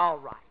right.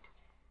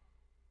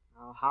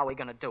 Now, how are we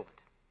going to do it?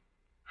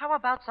 How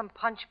about some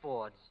punch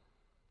boards?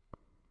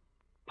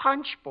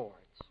 Punch boards.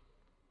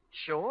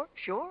 Sure.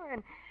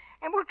 And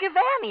we'll give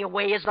Annie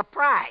away as the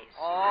prize.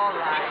 All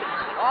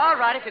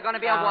right, if you're going to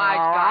be a wise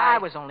guy. I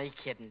was only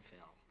kidding,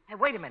 Phil. Hey,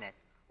 wait a minute.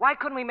 Why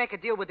couldn't we make a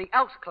deal with the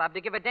Elks Club to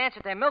give a dance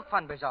at their Milk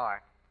Fund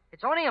Bazaar?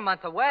 It's only a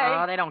month away.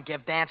 Oh, they don't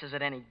give dances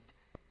at any...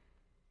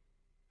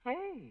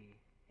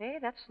 Hey,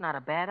 that's not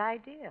a bad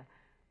idea.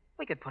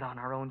 We could put on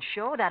our own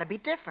show. That'd be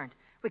different.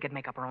 We could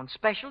make up our own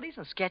specialties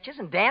and sketches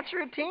and dance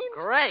routines.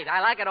 Great, I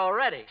like it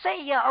already.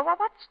 Say,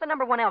 what's the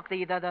number one elk?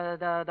 The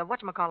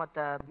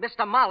whatchamacallit,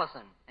 Mr.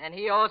 Mollison, and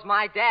he owes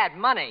my dad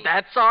money.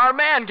 That's our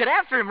man. Get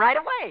after him right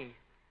away.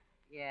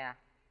 Yeah.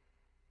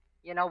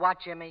 You know what,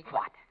 Jimmy?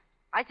 What?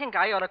 I think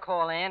I ought to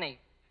call Annie.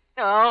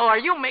 Oh, are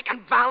you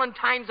making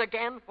Valentines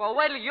again? Well,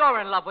 wait till you're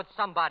in love with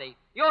somebody.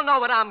 You'll know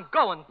what I'm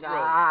going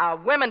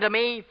through. Women to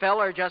me, Phil,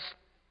 are just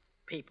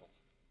people.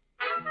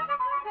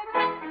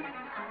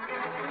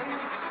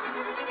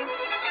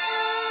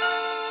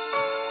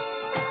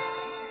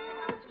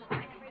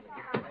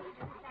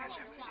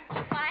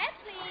 Quiet,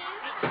 please.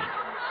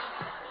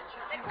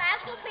 The class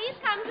will please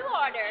come to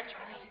order.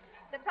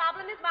 The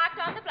problem is marked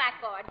on the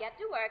blackboard. Get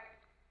to work.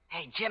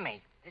 Hey,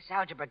 Jimmy, this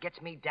algebra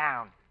gets me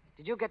down.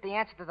 Did you get the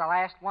answer to the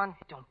last one?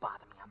 Don't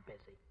bother me. I'm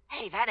busy.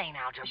 Hey, that ain't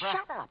algebra.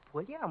 Shut up,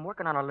 will you? I'm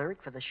working on a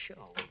lyric for the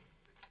show.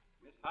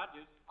 Miss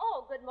Hodges,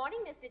 Oh, good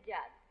morning, Mr.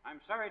 Judd. I'm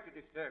sorry to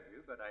disturb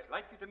you, but I'd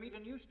like you to meet a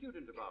new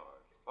student of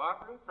ours,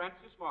 Barbara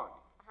Frances Morgan.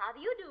 How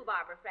do you do,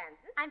 Barbara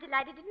Francis? I'm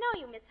delighted to know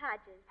you, Miss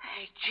Hodges.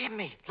 Hey,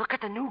 Jimmy, look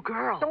at the new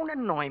girl. Don't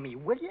annoy me,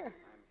 will you?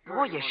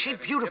 Boy, is she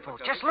beautiful.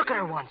 Just look at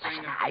her once.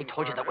 I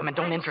told you that women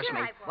don't interest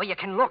me. Well, you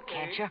can look,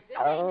 can't you?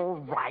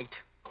 All right.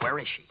 Where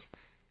is she?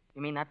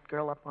 You mean that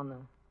girl up on the...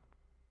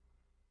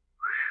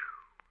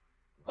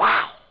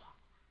 Wow.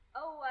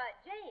 Oh,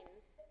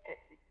 James.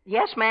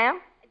 Yes, ma'am?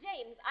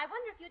 James, I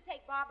wonder if you'd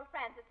take Barbara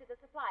Francis to the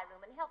supply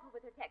room and help her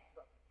with her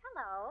textbook.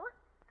 Hello.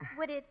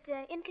 Would it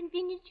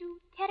inconvenience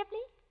you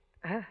terribly?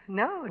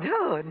 No.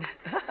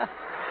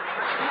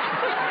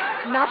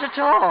 Not at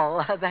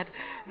all.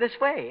 This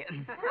way.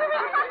 Back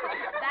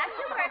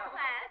to work,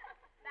 class.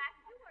 Back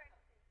to work.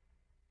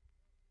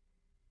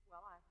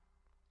 Well,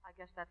 I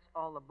guess that's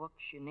all the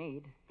books you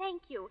need.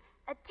 Thank you.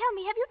 Tell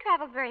me, have you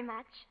traveled very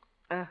much?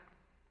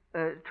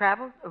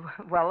 Travel?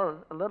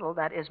 Well, a little.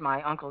 That is,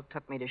 my uncle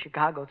took me to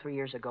Chicago 3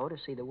 years ago to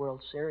see the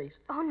World Series.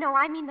 Oh, no,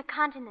 I mean the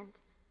continent.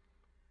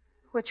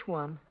 Which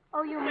one?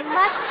 Oh, you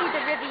must see the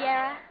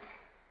Riviera.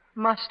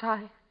 Must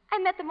I? I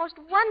met the most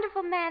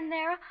wonderful man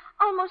there,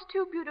 almost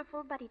too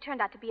beautiful, but he turned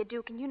out to be a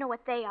duke, and you know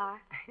what they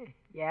are.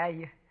 Yeah,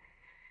 you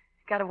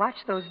got to watch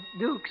those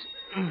dukes.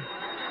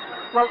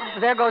 Well,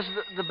 there goes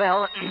the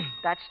bell.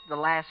 That's the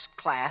last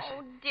class.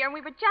 Oh, dear, we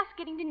were just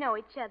getting to know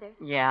each other.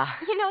 Yeah.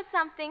 You know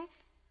something?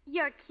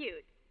 You're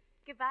cute.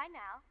 Goodbye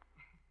now.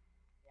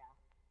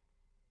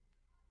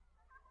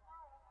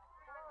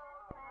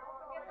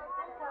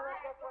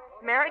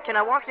 Mary, can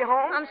I walk you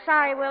home? I'm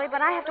sorry, Willie,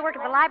 but I have to work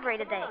at the library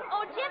today.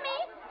 Oh,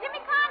 Jimmy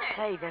Connor.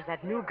 Hey, there's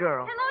that new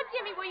girl. Hello,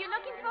 Jimmy. Were you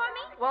looking for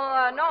me?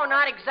 Well, no,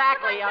 not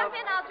exactly. Jump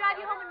in. I'll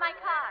drive you home in my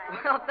car.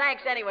 Well,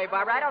 thanks anyway,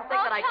 Barbara. I don't think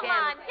that I can. Come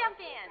on, jump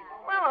in.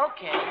 Well,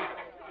 okay.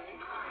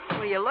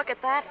 Will you look at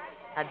that?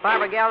 That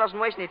Barbara gal doesn't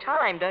waste any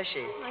time, does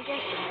she?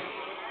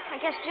 I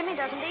guess Jimmy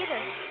doesn't either.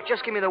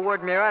 Just give me the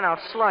word mirror and I'll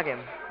slug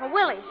him. Well,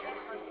 Willie,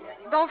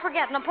 don't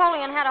forget,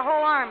 Napoleon had a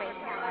whole army.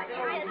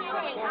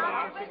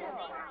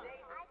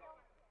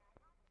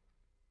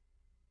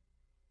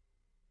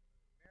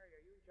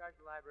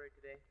 The library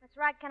today? That's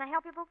right. Can I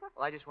help you, Booper?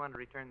 Well, I just wanted to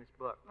return this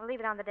book. We'll leave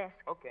it on the desk.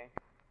 Okay.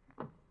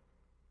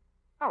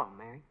 Hello,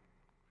 Mary.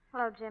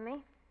 Hello, Jimmy.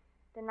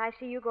 Didn't I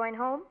see you going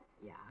home?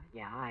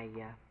 Yeah,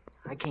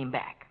 I came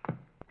back.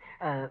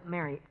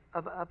 Mary,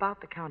 about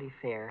the county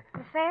fair.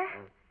 The fair?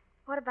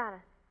 What about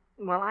it?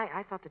 Well,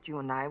 I thought that you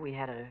and we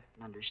had an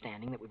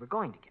understanding that we were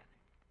going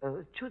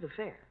together. To the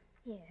fair.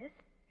 Yes.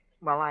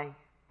 Well, I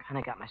kind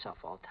of got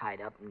myself all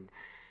tied up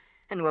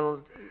and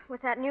well...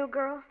 With that new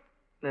girl?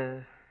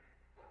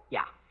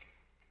 Yeah.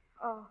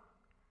 Oh.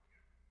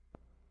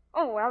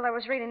 Oh, well, there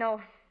was really no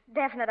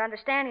definite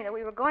understanding that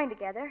we were going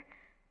together.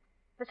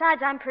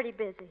 Besides, I'm pretty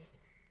busy.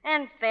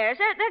 And fairs,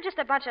 they're just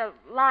a bunch of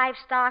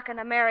livestock and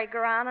a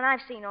merry-go-round, and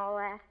I've seen all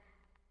that.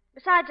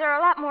 Besides, there are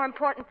a lot more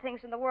important things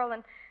in the world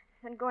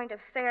than going to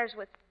fairs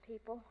with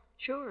people.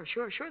 Sure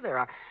there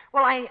are.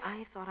 Well,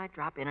 I thought I'd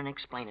drop in and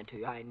explain it to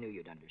you. I knew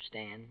you'd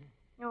understand.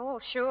 Oh,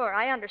 sure,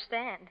 I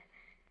understand.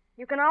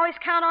 You can always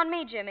count on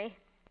me, Jimmy.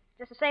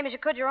 Just the same as you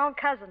could your own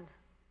cousin.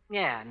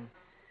 Yeah,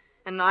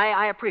 and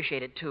I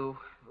appreciate it, too.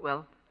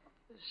 Well,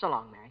 so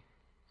long, Mary.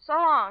 So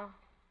long,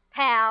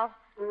 pal.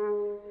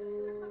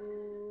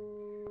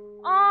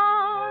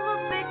 All the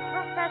big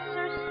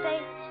professors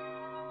state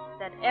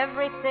that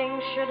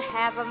everything should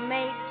have a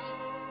mate.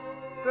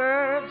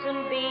 Birds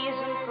and bees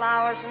and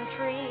flowers and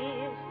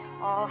trees,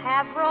 all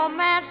have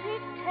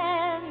romantic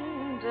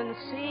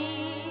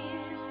tendencies.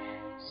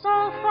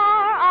 So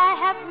far I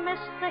have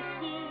missed the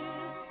heat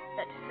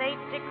that fate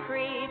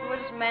decreed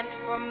was meant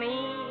for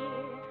me.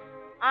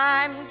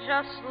 I'm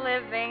just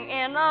living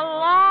in a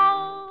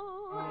lull,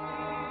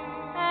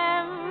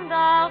 and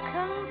I'll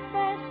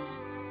confess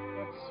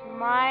it's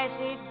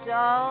mighty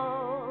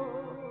dull.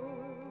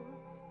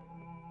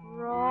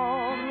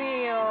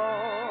 Romeo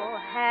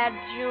had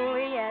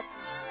Juliet,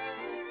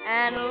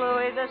 and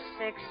Louis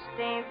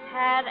XVI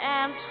had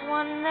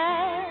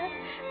Antoinette,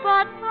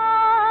 but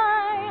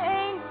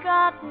I ain't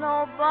got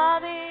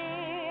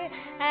nobody,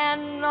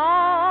 and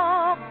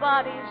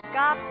nobody's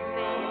got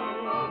me.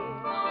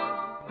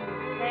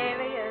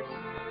 Peleus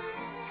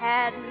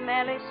had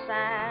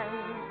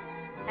Melisande,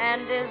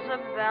 and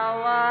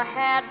Isabella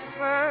had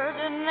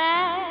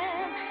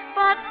Ferdinand,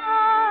 but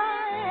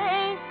I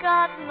ain't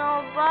got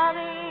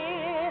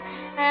nobody,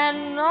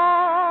 and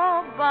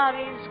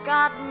nobody's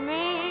got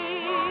me.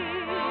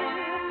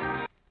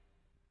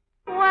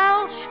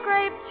 Welsh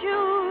grape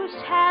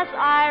juice has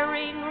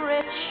Irene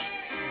Rich,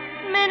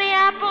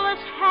 Minneapolis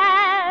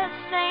has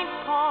St.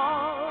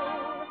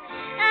 Paul,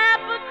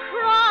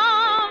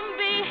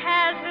 Abercrombie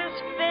has his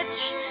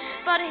Fitch,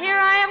 but here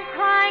I am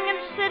crying and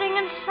sitting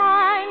and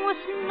sighing with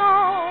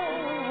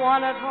no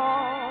one at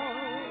all.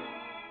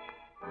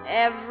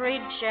 Every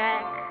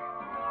Jack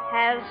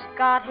has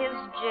got his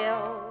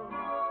Jill,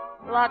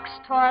 Lux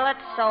toilet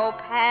soap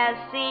has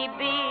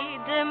C.B.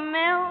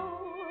 DeMille,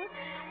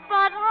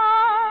 but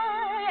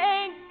I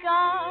ain't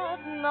got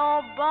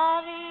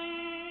nobody,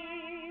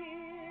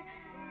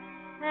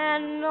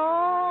 and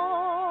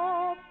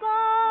nobody's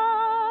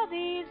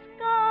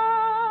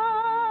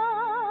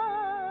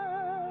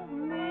got me.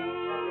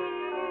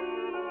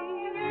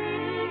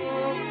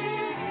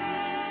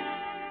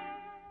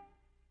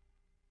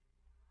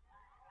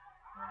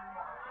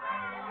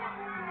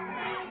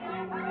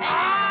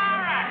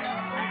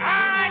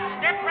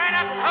 Step right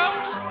up,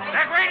 folks.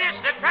 The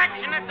greatest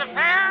attraction at the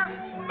fair,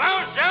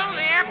 Bozo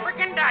the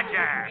African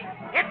Dodger.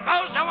 Hit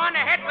Bozo on the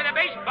head with a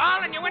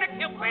baseball and you win a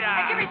Cupid.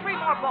 Hey, give me 3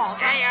 more balls.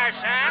 There you are,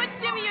 son. Oh,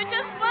 Jimmy, you're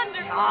just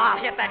wonderful. Oh,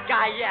 I'll hit that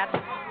guy yet.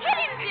 Hit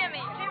him,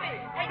 Jimmy.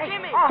 Hey,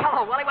 Jimmy. Oh,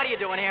 hello, Willie. What are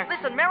you doing here?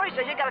 Listen, Mary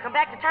says you got to come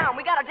back to town.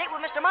 We got a date with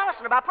Mr.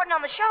 Mollison about putting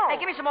on the show.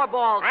 Hey, give me some more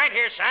balls. Right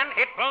here, son.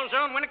 Hit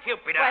Bozo and win a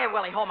Cupid. Hey,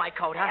 Willie, hold my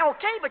coat, huh? Hey,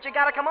 okay, but you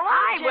got to come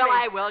along, Jimmy.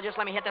 I will.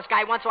 Just let me hit this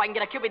guy once so I can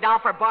get a Cupid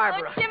doll for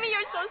Barbara. Oh, Jimmy,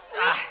 you're so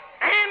sweet.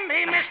 And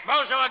he missed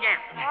Bozo again.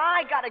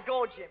 I got to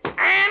go, Jimmy.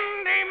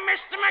 And he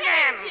missed him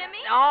again. Jimmy.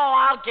 Oh,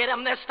 I'll get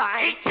him this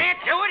time. He can't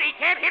do it. He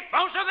can't hit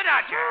Bozo the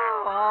Dodger.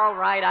 Oh, all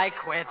right, I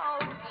quit. Oh,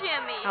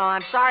 Jimmy. Oh,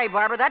 I'm sorry,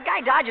 Barbara. That guy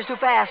dodges too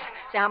fast.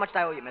 Say, how much do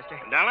I owe you, mister?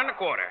 $1.25.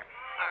 All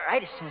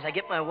right, as soon as I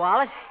get my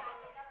wallet.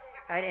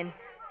 All right, and...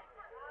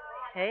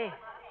 Hey,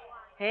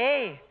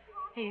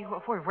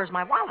 where's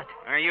my wallet?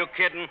 Are you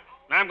kidding?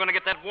 I'm going to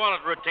get that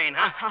wallet routine,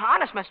 huh?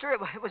 Honest, mister, it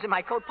was in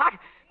my coat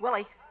pocket.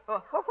 Willie,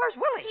 where's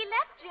Willie? He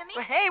left, Jimmy.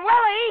 Hey,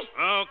 Willie!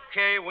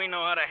 Okay, we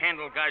know how to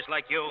handle guys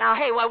like you. Now,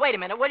 hey, wait a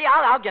minute, will you?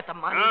 I'll get the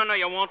money. No,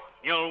 you won't.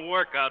 You'll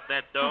work out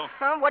that dough.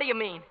 What do you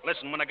mean?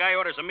 Listen, when a guy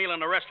orders a meal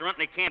in a restaurant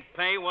and he can't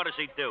pay, what does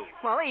he do?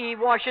 Well, he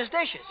washes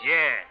dishes.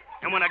 Yeah.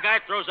 And when a guy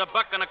throws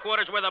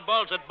 $1.25 worth of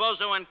balls at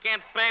Bozo and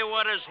can't pay,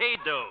 what does he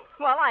do?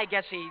 Well, I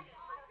guess he...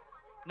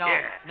 No,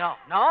 Yeah. no,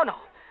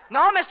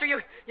 mister,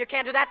 you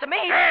can't do that to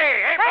me.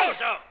 Hey,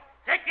 Bozo.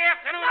 Take the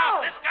afternoon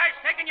off. This guy's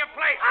taking your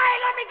place. Hey,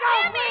 let me go.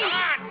 Jimmy.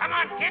 Come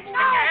on, kids. Stick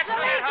your heads through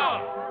that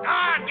hole. Go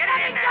on, get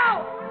it in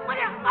there. Will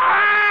you?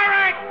 All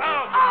right,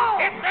 folks.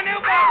 It's the new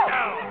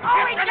Bozo.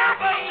 Oh, It's the new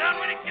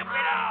Bozo with a Cupid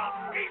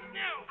doll. He's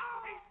new.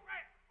 He's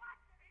fresh.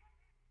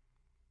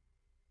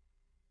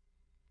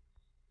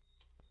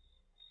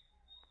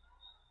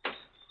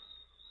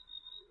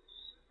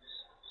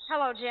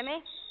 Hello,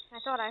 Jimmy. I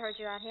thought I heard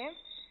you out here.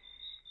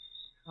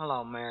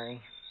 Hello,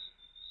 Mary.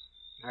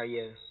 Are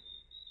you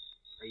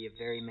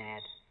very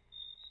mad?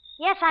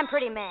 Yes, I'm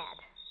pretty mad.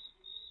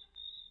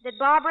 Did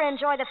Barbara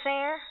enjoy the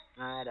fair?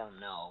 I don't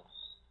know.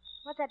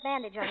 What's that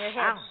bandage on your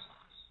head?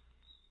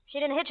 She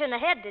didn't hit you in the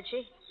head, did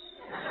she?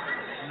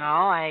 No,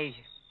 I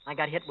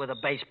got hit with a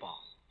baseball.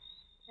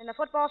 In the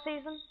football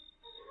season?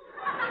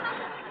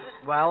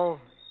 Well,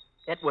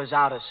 it was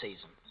out of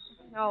season.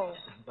 No.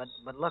 But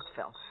look,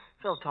 Phil.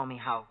 Phil told me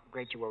how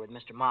great you were with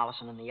Mr.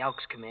 Mollison and the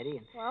Elks Committee,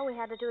 and... Well, we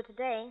had to do it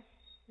today.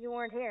 You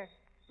weren't here.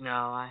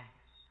 No,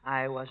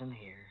 I wasn't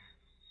here.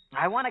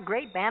 I want a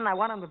great band. I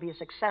want them to be a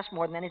success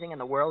more than anything in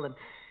the world, and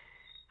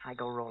I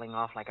go rolling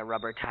off like a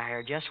rubber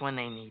tire just when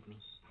they need me.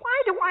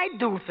 Why do I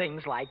do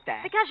things like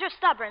that? Because you're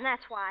stubborn,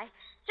 that's why.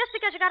 Just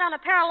because you got on a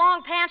pair of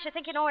long pants, you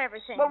think you know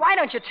everything. Well, why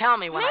don't you tell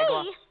me when I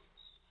go...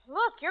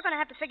 Look, you're going to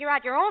have to figure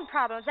out your own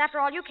problems. After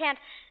all, you can't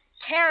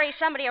carry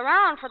somebody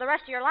around for the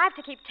rest of your life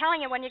to keep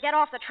telling you when you get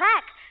off the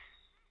track.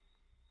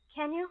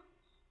 Can you?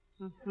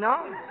 No,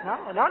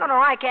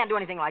 I can't do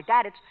anything like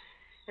that.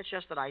 It's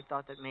just that I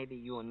thought that maybe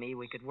you and me,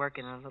 we could work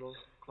in a little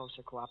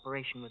closer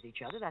cooperation with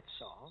each other,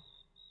 that's all.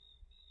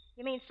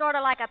 You mean sort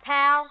of like a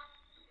pal?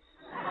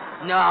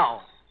 No,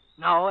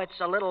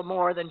 it's a little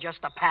more than just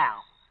a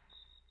pal.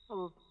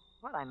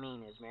 What I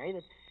mean is, Mary,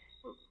 that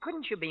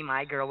couldn't you be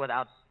my girl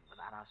without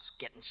us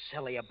getting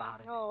silly about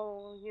it?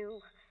 Oh,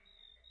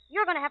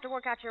 you're going to have to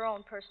work out your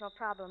own personal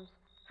problems.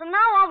 From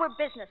now on, we're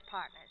business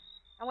partners.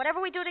 And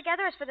whatever we do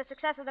together is for the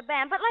success of the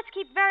band. But let's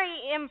keep very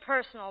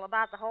impersonal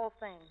about the whole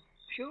thing.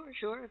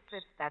 Sure, if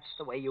that's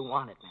the way you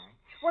want it, Mary.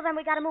 Well, then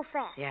we got to move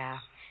fast.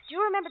 Yeah. Do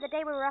you remember the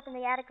day we were up in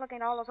the attic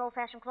looking at all those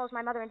old-fashioned clothes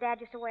my mother and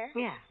Dad used to wear?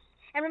 Yeah.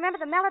 And remember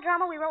the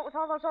melodrama we wrote with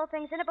all those old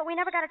things in it, but we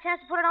never got a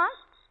chance to put it on?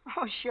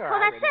 Oh, sure. Well,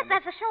 I that's it. remember.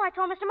 That's the show I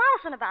told Mr.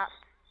 Mollison about.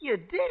 You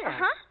did?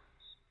 Uh-huh.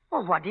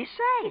 Well, what'd he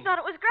say? He thought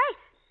it was great.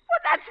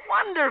 Well, that's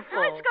wonderful.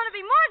 Oh, it's going to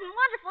be more than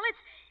wonderful.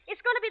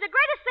 It's going to be the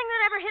greatest thing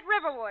that ever hit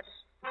Riverwood.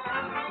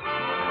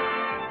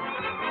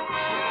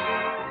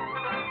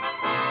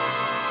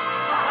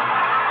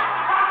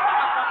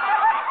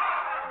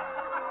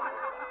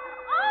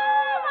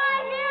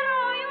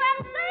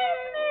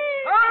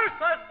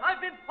 I've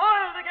been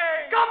foiled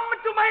again. Come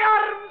to my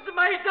arms,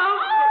 my dove.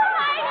 Oh,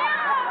 my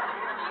hero!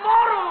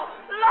 Moral,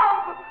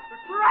 love,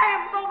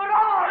 triumph over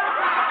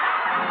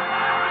all.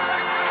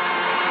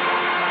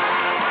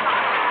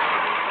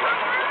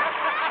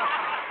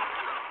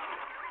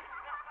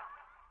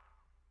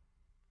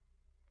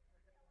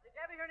 Did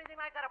you ever hear anything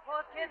like that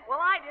applause, kid? Well,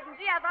 I didn't.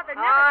 Gee, I thought they'd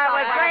never Oh, it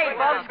stop. was great,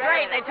 folks.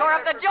 Great. They tore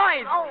up the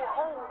joint. Oh,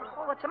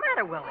 What's the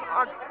matter, Willie?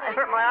 I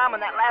hurt my arm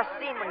in that last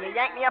scene when you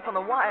yanked me up on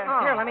the wire.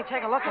 Oh. Here, let me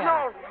take a look at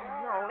No,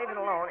 it. leave it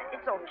alone.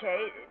 It's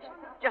okay. It's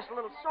just a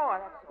little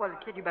sore. Well,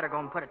 kid, you better go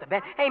and put it to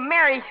bed. Hey,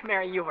 Mary,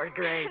 you were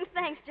great.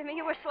 Thanks, Jimmy.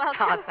 You were swell,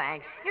 too. Oh,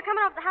 thanks. You're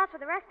coming over to the house for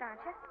the rest, aren't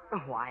you?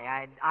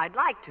 Why, I'd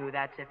like to.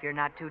 That's if you're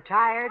not too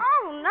tired.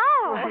 Oh,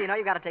 no. Well,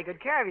 you got to take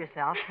good care of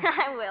yourself.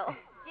 I will.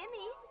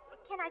 Jimmy,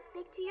 can I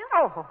speak to you?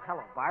 Oh,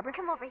 hello, Barbara.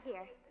 Come over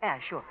here. Yeah,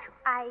 sure.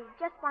 I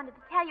just wanted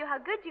to tell you how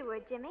good you were,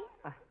 Jimmy.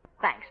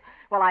 Thanks.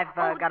 Well, I've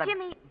got a...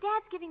 Jimmy,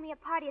 Dad's giving me a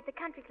party at the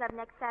country club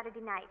next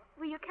Saturday night.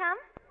 Will you come?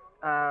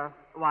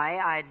 Why,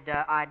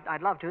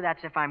 I'd love to.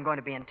 That's if I'm going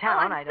to be in town.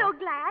 I'm so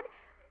glad.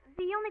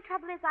 The only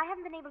trouble is I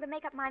haven't been able to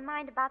make up my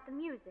mind about the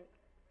music.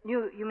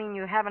 You mean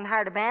you haven't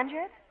hired a band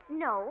yet?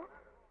 No.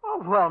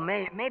 Oh, well,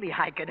 maybe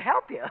I could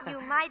help you.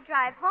 You might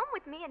drive home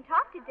with me and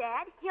talk to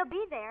Dad. He'll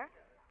be there.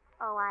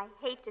 Oh, I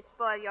hate to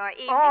spoil your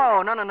evening. Oh,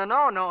 no,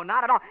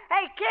 not at all.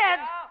 Hey,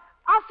 kids,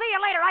 I'll see you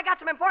later. I got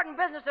some important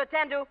business to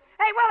attend to.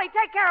 Hey, Willie,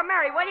 take care of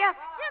Mary, will you?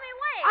 Jimmy,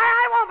 wait.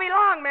 I won't be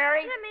long,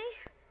 Mary. Jimmy.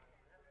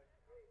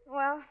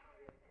 Well,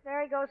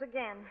 there he goes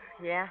again.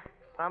 Yeah,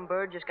 some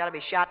bird just got to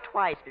be shot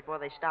twice before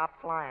they stop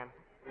flying.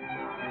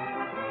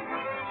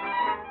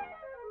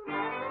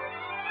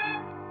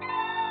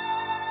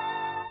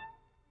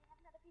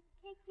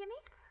 Cake, Jimmy?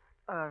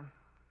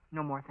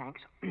 No more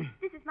thanks.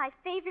 This is my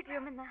favorite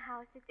room in the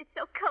house. It's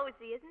so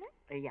cozy, isn't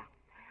it? Yeah.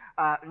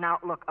 Now,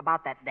 look,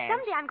 about that dance.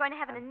 Someday I'm going to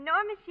have an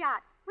enormous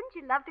yacht. Wouldn't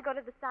you love to go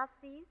to the South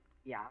Seas?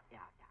 Yeah.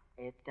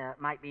 It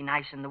might be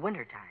nice in the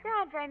wintertime. There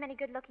aren't very many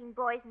good-looking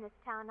boys in this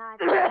town, are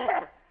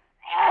there?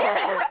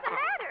 What's the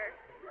matter?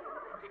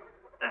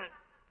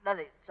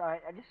 Nothing. Sorry,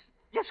 I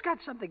just got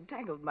something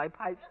tangled in my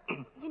pipes.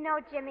 You know,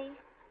 Jimmy,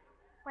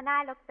 when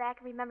I look back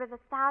and remember the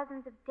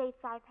thousands of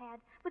dates I've had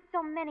with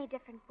so many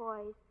different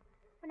boys,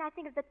 when I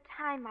think of the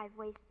time I've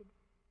wasted,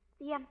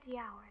 the empty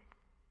hours.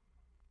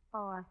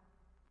 Oh,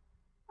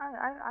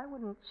 I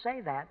wouldn't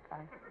say that.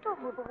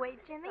 Don't move away,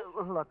 Jimmy.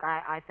 Look,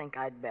 I think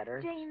I'd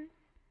better. James,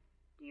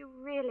 do you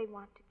really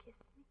want to kiss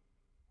me?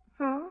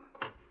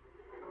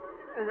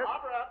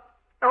 Barbara.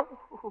 Oh,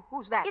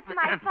 who's that? It's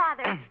my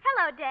father.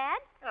 Hello, Dad.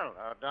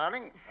 Hello,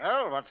 darling.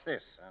 Well, what's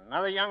this?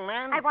 Another young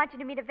man? I want you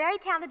to meet a very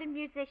talented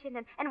musician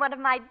and one of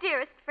my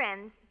dearest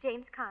friends,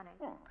 James Connors.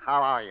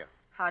 How are you?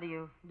 How do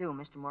you do,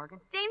 Mr. Morgan?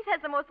 James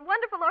has the most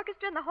wonderful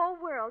orchestra in the whole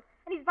world,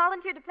 and he's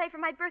volunteered to play for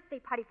my birthday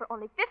party for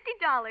only $50.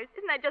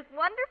 Isn't that just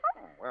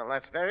wonderful? Well,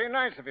 that's very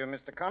nice of you,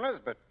 Mr. Connors,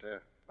 but,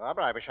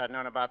 Barbara, I wish I'd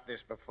known about this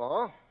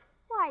before.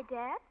 Why,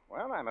 Dad?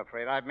 Well, I'm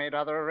afraid I've made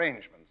other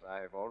arrangements.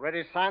 I've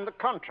already signed the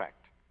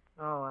contract.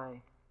 Oh,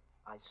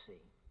 I see.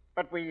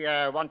 But we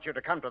want you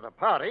to come to the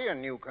party,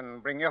 and you can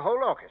bring your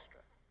whole orchestra.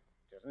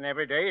 It isn't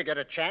every day you get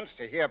a chance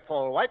to hear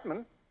Paul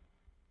Whiteman.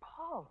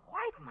 Paul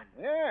Whiteman?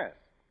 Yes.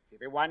 He'll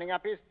be winding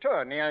up his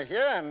tour near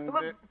here, and...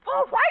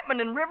 Paul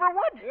Whiteman in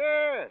Riverwood?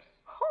 Yes.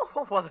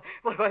 Oh, well,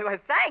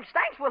 thanks.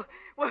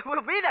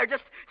 We'll be there.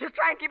 Just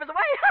try and keep us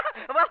away.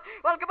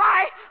 well,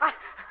 goodbye.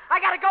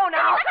 I gotta go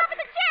now. Look up at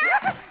the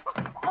chair.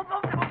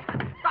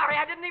 Sorry,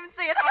 I didn't even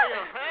see it.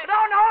 No,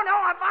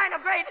 I'm fine.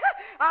 I'm great.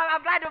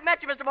 I'm glad to have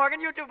met you, Mr.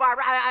 Morgan. You too,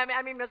 Barbara.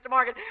 I mean, Mr.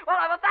 Morgan.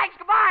 Well, thanks.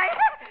 Goodbye.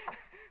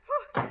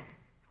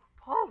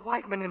 Paul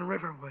Whiteman in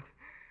Riverwood.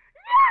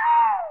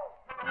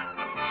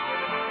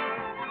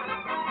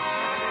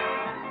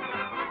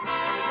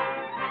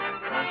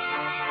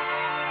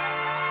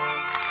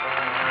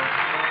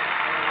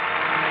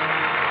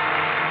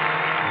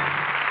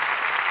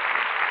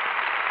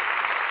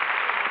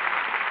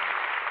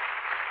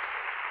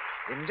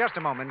 In just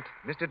a moment,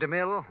 Mr.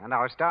 DeMille and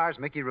our stars,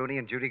 Mickey Rooney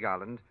and Judy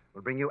Garland,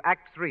 will bring you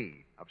Act 3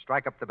 of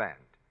Strike Up the Band.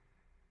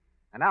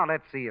 And now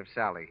let's see if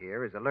Sally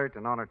here is alert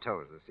and on her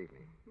toes this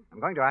evening. I'm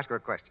going to ask her a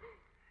question.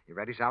 You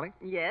ready, Sally?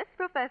 Yes,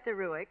 Professor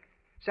Ruick.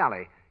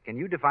 Sally, can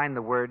you define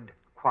the word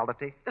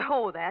quality?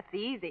 Oh, that's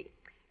easy.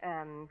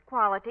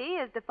 Quality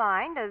is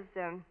defined as,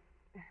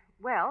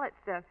 well,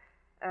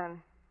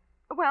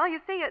 you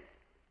see, it's...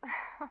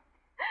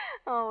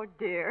 Oh,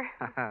 dear.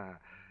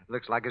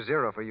 Looks like a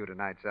zero for you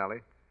tonight,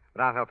 Sally.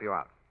 But I'll help you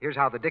out. Here's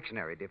how the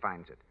dictionary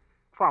defines it.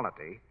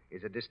 Quality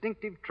is a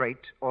distinctive trait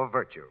or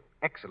virtue,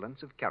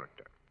 excellence of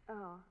character.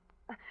 Oh.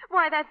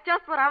 Why, that's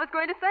just what I was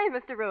going to say,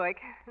 Mr. Ruick.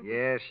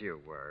 Yes,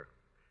 you were.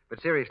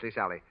 But seriously,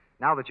 Sally,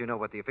 now that you know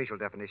what the official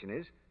definition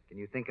is, can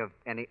you think of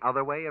any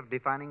other way of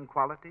defining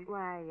quality?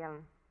 Why,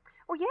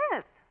 oh,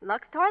 yes,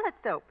 Lux Toilet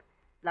Soap.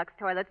 Lux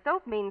Toilet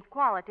Soap means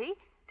quality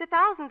to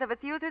thousands of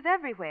its users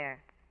everywhere.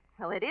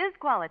 Well, it is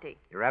quality.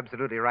 You're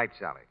absolutely right,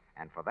 Sally.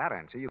 And for that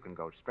answer, you can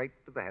go straight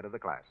to the head of the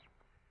class.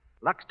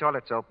 Lux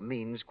Toilet Soap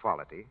means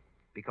quality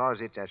because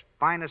it's as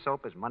fine a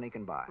soap as money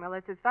can buy. Well,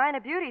 it's as fine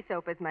a beauty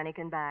soap as money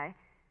can buy.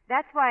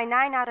 That's why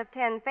 9 out of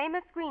 10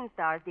 famous screen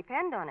stars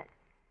depend on it.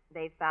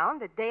 They've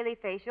found that daily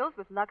facials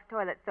with Lux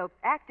Toilet Soap's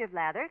active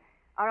lather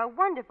are a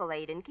wonderful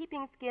aid in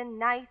keeping skin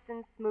nice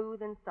and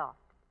smooth and soft.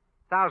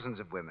 Thousands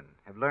of women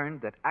have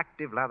learned that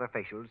active lather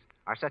facials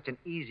are such an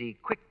easy,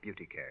 quick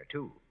beauty care,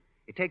 too.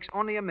 It takes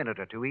only a minute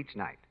or two each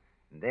night,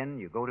 and then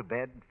you go to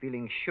bed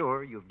feeling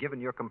sure you've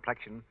given your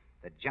complexion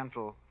the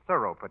gentle,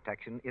 thorough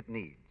protection it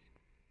needs.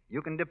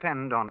 You can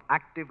depend on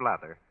active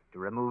lather to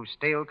remove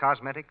stale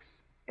cosmetics,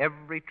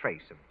 every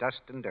trace of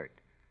dust and dirt.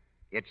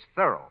 It's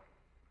thorough,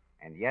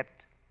 and yet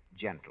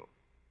gentle.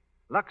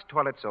 Lux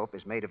Toilet Soap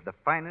is made of the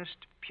finest,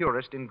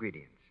 purest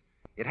ingredients.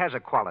 It has a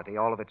quality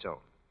all of its own,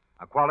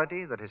 a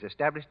quality that has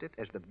established it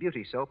as the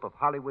beauty soap of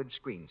Hollywood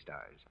screen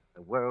stars,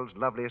 the world's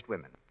loveliest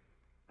women.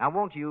 Now,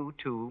 won't you,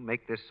 too,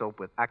 make this soap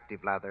with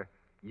active lather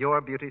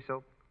your beauty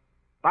soap?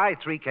 Buy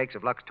 3 cakes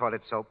of Lux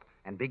Toilet Soap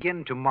and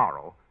begin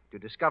tomorrow to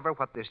discover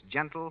what this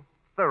gentle,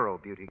 thorough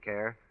beauty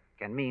care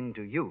can mean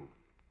to you.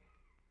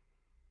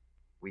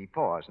 We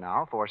pause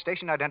now for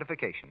station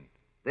identification.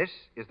 This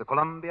is the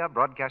Columbia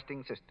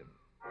Broadcasting System.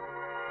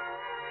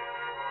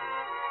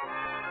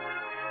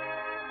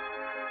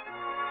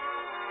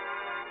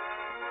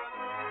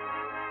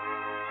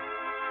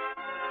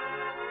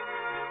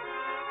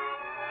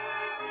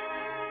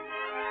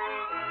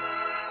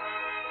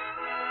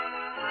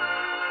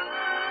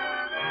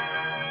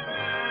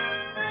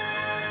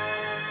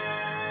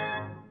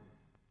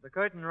 The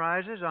curtain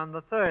rises on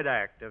the third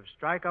act of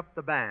Strike Up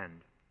the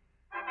Band.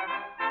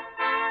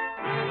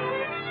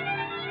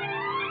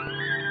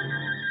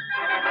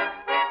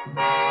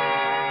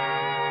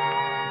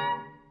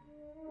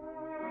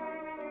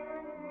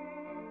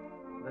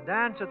 The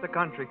dance at the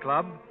country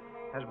club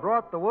has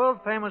brought the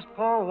world-famous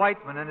Paul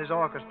Whiteman and his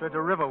orchestra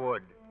to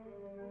Riverwood.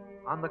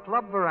 On the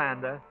club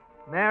veranda,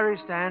 Mary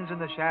stands in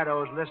the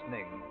shadows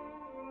listening.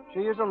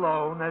 She is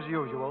alone, as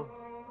usual.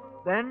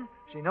 Then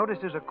she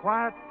notices a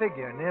quiet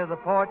figure near the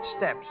porch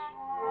steps.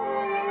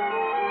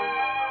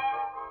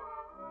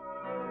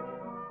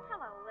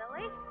 Hello,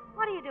 Lily.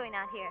 What are you doing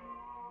out here?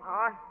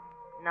 Oh,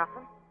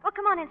 nothing. Well,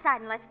 come on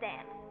inside and let's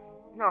dance.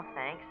 No,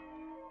 thanks.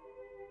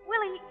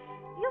 Willie,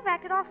 you've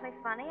acted awfully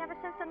funny ever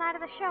since the night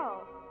of the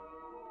show.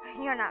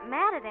 You're not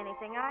mad at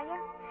anything, are you?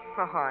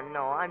 Oh,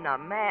 no, I'm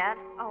not mad.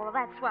 Oh, well,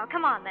 that's swell.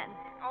 Come on, then.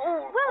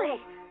 Oh,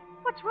 Willie,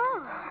 what's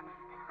wrong?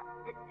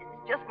 It's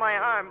just my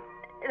arm.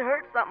 It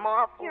hurts something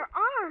awful. Your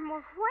arm?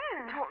 Well,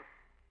 where?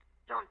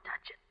 Don't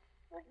touch it.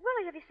 Well,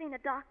 Willie, have you seen a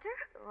doctor?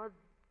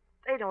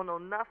 They don't know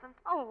nothing.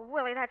 Oh,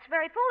 Willie, that's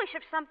very foolish.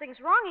 If something's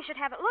wrong, you should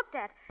have it looked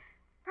at.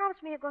 Promise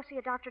me you'll go see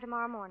a doctor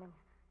tomorrow morning.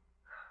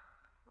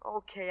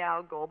 Okay,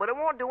 I'll go, but it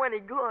won't do any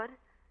good.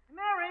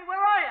 Mary, where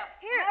are you?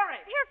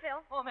 Here, Phil.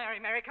 Oh, Mary,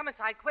 come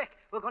inside quick.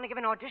 We're going to give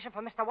an audition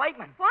for Mr.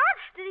 Whiteman. What?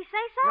 Did he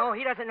say so? No,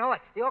 he doesn't know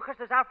it. The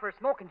orchestra's out for a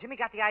smoke, and Jimmy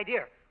got the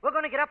idea. We're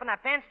going to get up in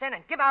that bandstand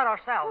and give out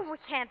ourselves. Oh, we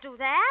can't do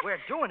that.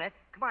 We're doing it.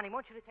 Come on, he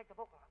wants you to take the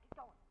vocal. Keep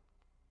going.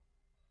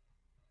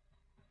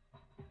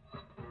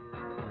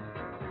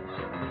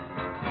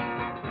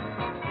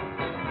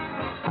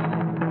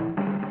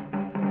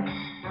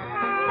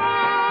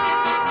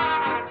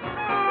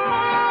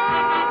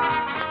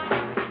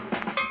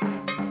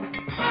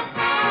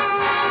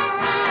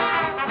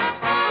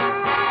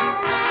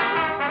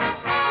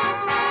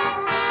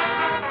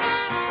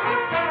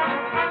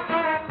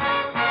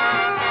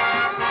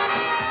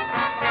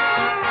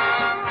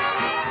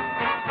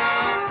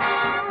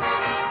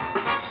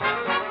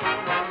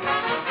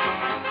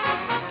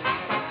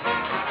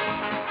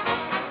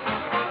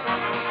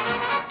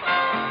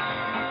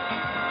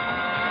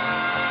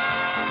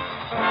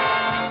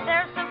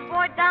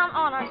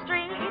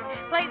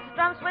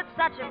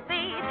 Such a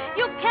beat,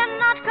 you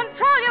cannot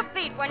control your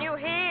feet when you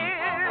hear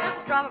the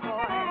drummer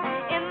boy.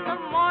 In the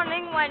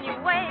morning when you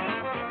wake,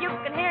 you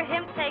can hear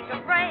him take a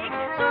break.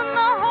 Soon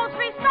the whole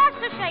street starts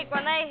to shake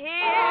when they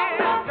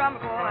hear the drummer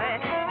boy.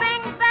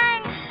 Bing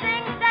bang,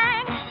 ding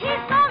dang,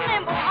 he's so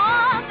nimble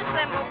on the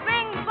cymbal.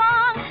 Bing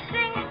bong,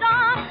 ding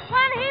dong,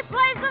 when he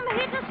plays them,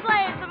 he just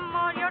slays them.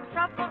 All your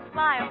troubles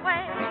fly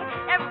away.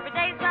 Every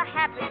day's a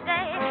happy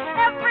day.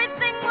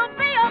 Everything will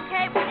be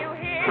okay when you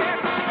hear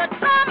the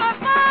drummer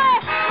boy.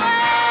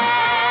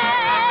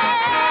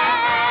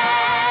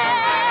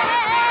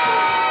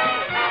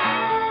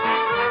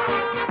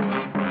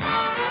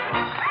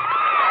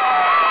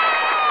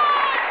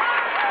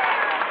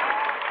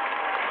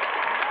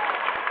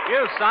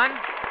 You, son.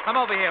 Come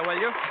over here,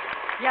 will you?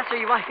 Yes, sir.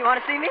 You want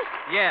to see me?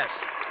 Yes.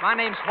 My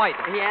name's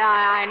Whiteman. Yeah,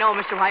 I know,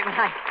 Mr. Whiteman.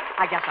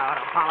 I guess I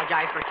ought to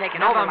apologize for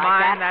taking over Never like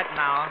mind that. that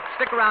now.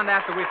 Stick around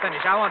after we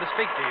finish. I want to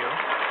speak to you.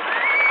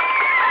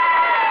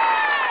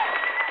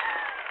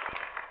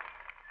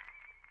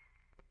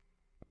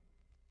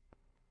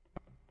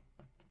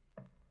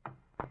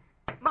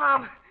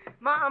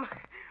 Mom,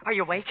 are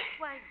you awake?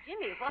 Why,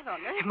 Jimmy, what on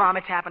earth? Mom,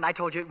 it's happened. I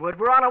told you it would.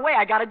 We're on our way.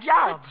 I got a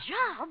job. A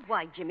job?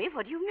 Why, Jimmy,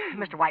 what do you mean?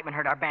 Mr. Whiteman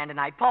heard our band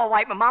tonight. Paul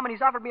Whiteman, Mom, and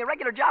he's offered me a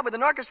regular job with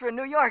an orchestra in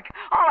New York.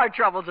 All our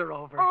troubles are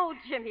over. Oh,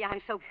 Jimmy, I'm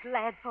so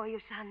glad for you,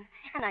 son.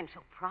 And I'm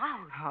so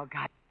proud. Oh,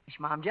 gosh,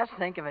 Mom, just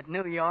think of it.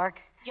 New York.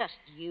 Just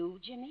you,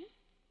 Jimmy?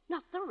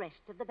 Not the rest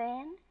of the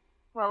band?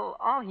 Well,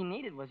 all he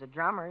needed was a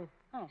drummer.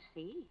 I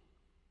see.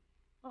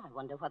 Well, I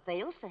wonder what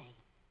they'll say.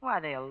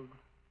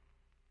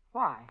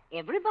 Why?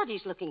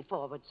 Everybody's looking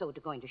forward so to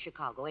going to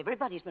Chicago.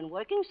 Everybody's been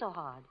working so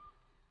hard.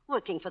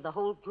 Working for the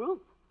whole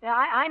group. Yeah,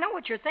 I know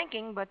what you're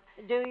thinking, but...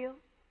 Do you?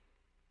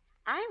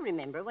 I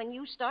remember when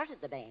you started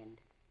the band,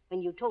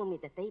 when you told me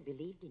that they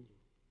believed in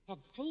you, had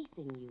faith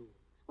in you,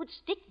 would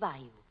stick by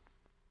you.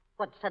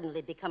 What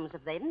suddenly becomes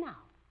of them now?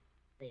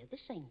 They're the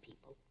same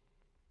people.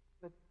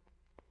 But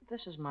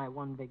this is my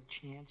one big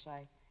chance.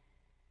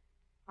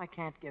 I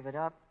can't give it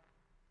up.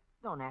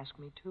 Don't ask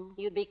me to.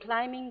 You'd be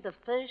climbing the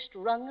first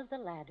rung of the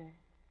ladder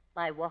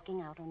by walking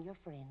out on your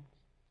friends.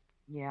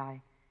 Yeah,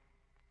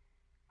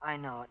 I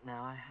know it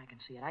now. I can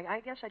see it.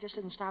 I guess I just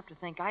didn't stop to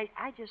think. I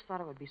just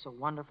thought it would be so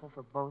wonderful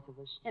for both of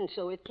us. And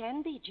so it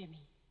can be,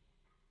 Jimmy.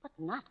 But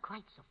not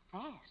quite so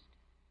fast.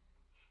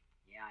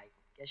 Yeah, I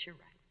guess you're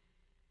right.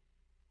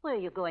 Where are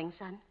you going,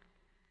 son?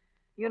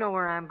 You know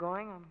where I'm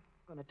going. I'm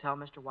going to tell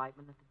Mr.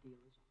 Whiteman that the deal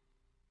is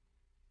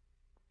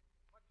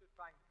over. What you're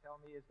trying to tell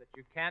me is that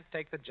you can't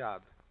take the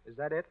job. Is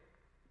that it?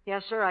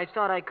 Yes, sir. I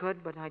thought I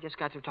could, but I just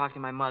got to talk to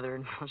my mother,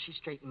 and well, she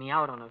straightened me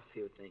out on a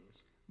few things.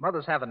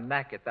 Mothers have a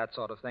knack at that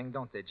sort of thing,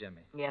 don't they,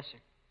 Jimmy? Yes, sir.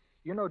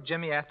 You know,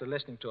 Jimmy, after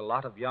listening to a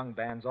lot of young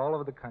bands all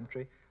over the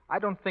country, I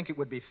don't think it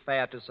would be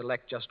fair to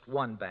select just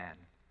one band.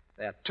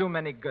 There are too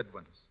many good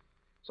ones.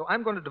 So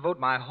I'm going to devote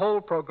my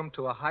whole program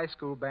to a high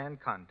school band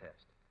contest.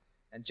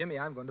 And, Jimmy,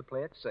 I'm going to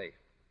play it safe.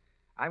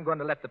 I'm going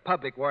to let the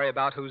public worry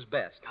about who's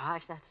best.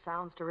 Gosh, that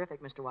sounds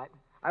terrific, Mr. Whiteman.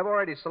 I've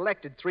already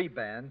selected 3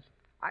 bands.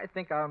 I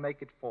think I'll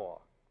make it 4.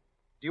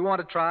 Do you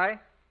want to try?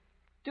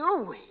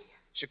 Do we?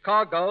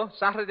 Chicago,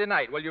 Saturday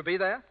night. Will you be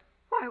there?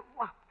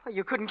 Why,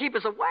 you couldn't keep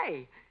us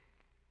away.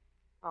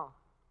 Oh.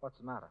 What's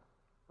the matter?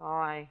 Oh,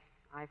 I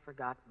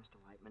forgot, Mr.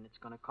 Whiteman. It's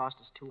going to cost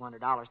us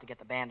 $200 to get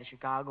the band to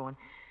Chicago, and,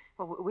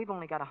 well, we've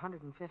only got $150.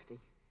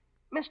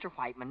 Mr.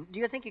 Whiteman, do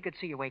you think you could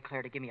see your way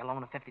clear to give me a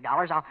loan of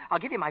 $50? I'll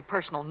give you my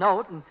personal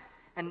note,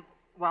 and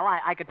well,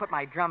 I could put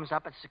my drums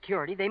up as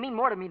security. They mean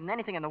more to me than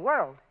anything in the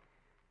world.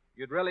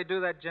 You'd really do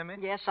that, Jimmy?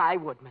 Yes, I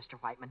would, Mr.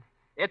 Whiteman.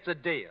 It's a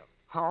deal.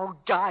 Oh,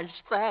 gosh,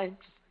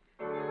 thanks.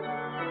 Hey,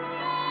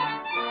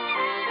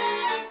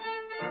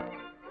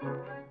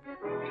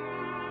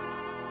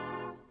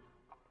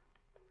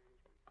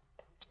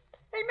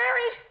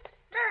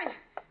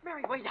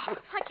 Mary, wait up.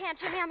 I can't,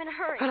 Jimmy. I'm in a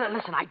hurry.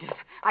 Listen, I did it.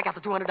 I got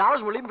the $200.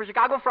 We're leaving for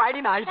Chicago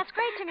Friday night. That's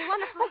great, Jimmy.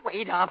 Wonderful. Oh,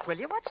 wait up, will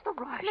you? What's the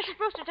rush? Mrs.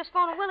 Brewster just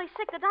phoned. Willie's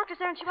sick. The doctor's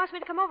there, and she wants me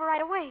to come over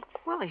right away.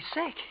 Willie's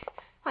sick?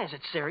 Why, is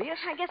it serious?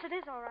 I guess it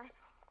is all right.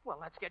 Well,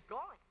 let's get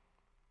going.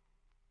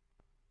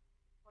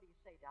 What do you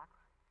say, Doc?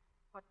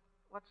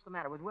 What's the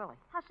matter with Willie?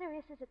 How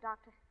serious is it,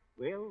 Doctor?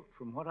 Well,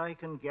 from what I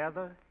can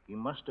gather, he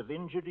must have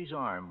injured his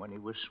arm when he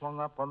was swung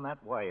up on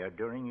that wire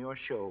during your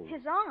show.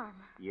 His arm?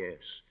 Yes.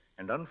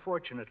 And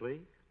unfortunately,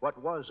 what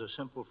was a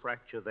simple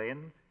fracture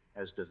then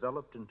has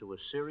developed into a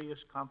serious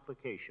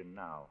complication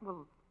now.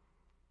 Well,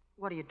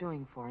 what are you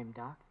doing for him,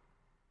 Doc?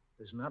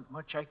 There's not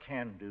much I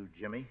can do,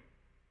 Jimmy.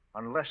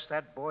 Unless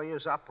that boy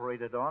is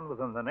operated on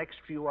within the next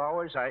few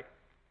hours, I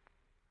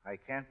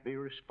can't be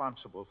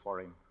responsible for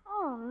him.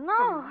 Oh,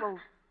 no. Well,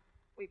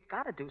 we've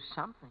got to do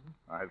something.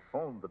 I've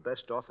phoned the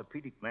best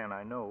orthopedic man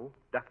I know,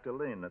 Dr.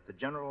 Lynn, at the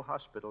General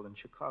Hospital in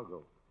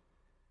Chicago.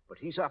 But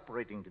he's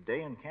operating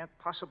today and can't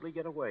possibly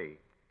get away.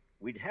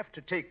 We'd have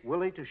to take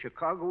Willie to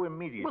Chicago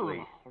immediately.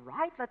 Well, all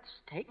right, let's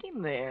take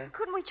him there.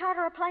 Couldn't we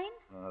charter a plane?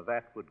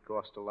 That would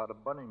cost a lot of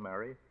money,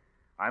 Mary.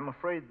 I'm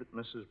afraid that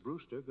Mrs.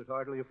 Brewster could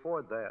hardly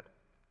afford that.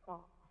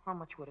 Well, how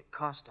much would it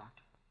cost,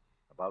 Doctor?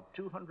 About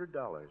 $200.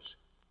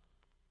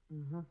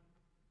 Mm-hmm.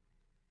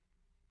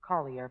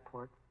 Call the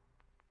airport.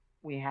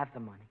 We have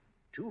the money.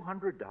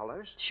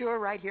 $200? Sure,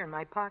 right here in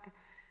my pocket.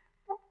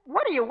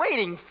 What are you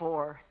waiting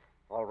for?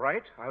 All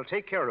right, I'll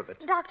take care of it.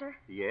 Doctor.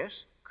 Yes?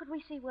 Could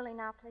we see Willie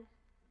now, please?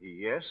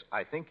 Yes,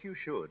 I think you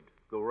should.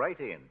 Go right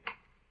in.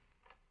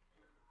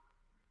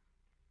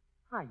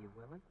 Hiya,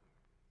 Willie.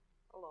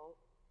 Hello.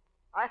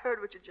 I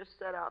heard what you just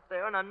said out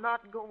there, and I'm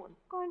not going.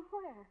 Going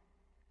where?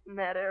 In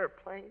that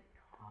airplane.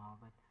 Oh,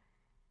 but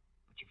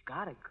you've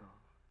got to go.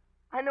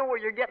 I know where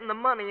you're getting the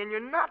money, and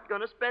you're not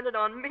going to spend it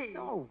on me.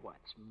 Oh,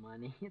 what's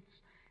money? It's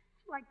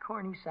like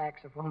corny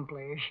saxophone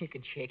players. You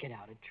can shake it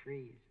out of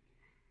trees.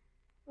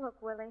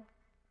 Look, Willie,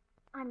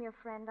 I'm your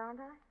friend, aren't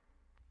I?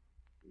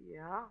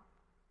 Yeah.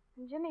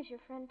 And Jimmy's your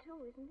friend, too,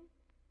 isn't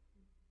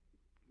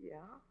he?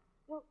 Yeah?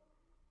 Well,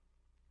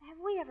 have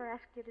we ever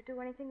asked you to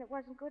do anything that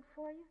wasn't good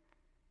for you?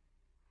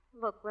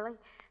 Look, Willie,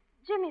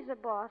 Jimmy's the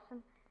boss, and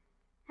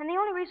the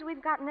only reason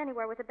we've gotten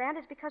anywhere with the band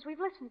is because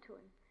we've listened to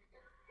him.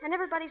 And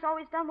everybody's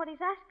always done what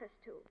he's asked us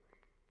to.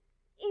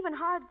 Even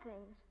hard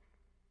things.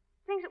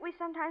 Things that we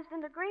sometimes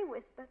didn't agree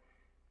with, but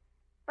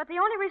the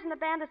only reason the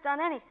band has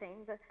done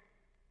anything, the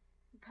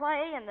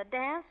play and the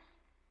dance,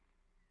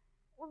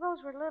 well,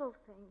 those were little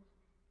things.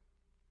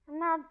 And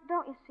now,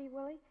 don't you see,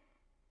 Willie?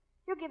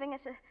 You're giving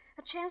us a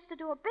chance to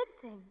do a big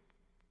thing.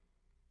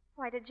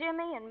 Why, to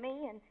Jimmy and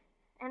me and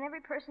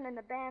every person in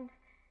the band,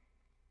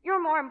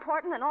 you're more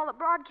important than all the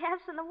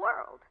broadcasts in the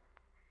world.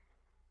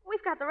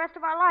 We've got the rest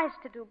of our lives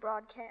to do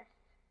broadcasts.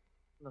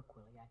 Look,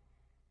 Willie,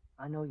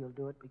 I know you'll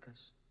do it because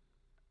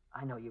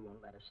I know you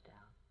won't let us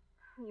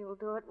down. You'll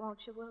do it, won't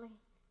you, Willie?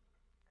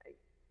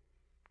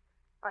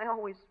 I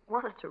always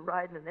wanted to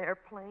ride in an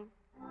airplane.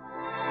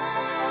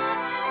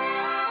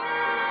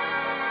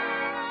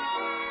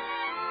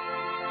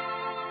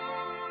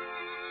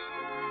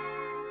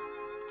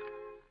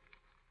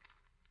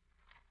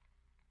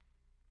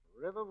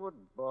 Riverwood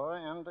boy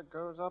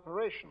undergoes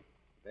operation.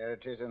 There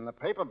it is in the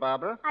paper,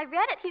 Barbara. I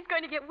read it. He's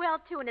going to get well,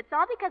 too, and it's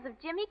all because of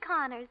Jimmy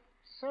Connors.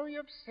 So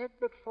you've said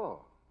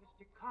before.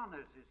 Mr.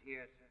 Connors is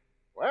here, sir.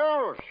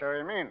 Well, show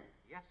him in.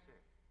 Yes, sir.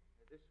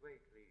 This way,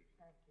 please.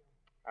 Thank you.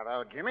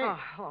 Hello, Jimmy. Oh,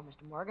 hello,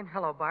 Mr. Morgan.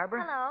 Hello,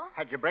 Barbara. Hello.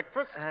 Had your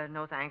breakfast?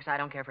 No, thanks. I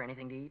don't care for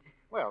anything to eat.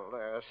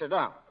 Well, sit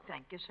down.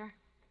 Thank you, sir.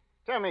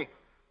 Tell me,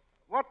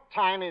 what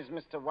time is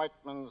Mr.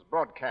 Whiteman's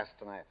broadcast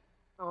tonight?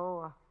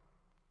 Oh,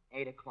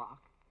 8 o'clock.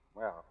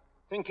 Well,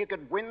 think you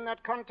could win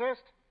that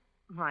contest?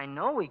 I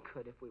know we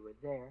could if we were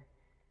there.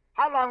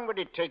 How long would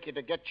it take you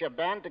to get your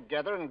band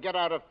together and get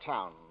out of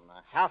town?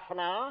 Half an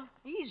hour?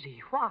 Easy.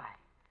 Why?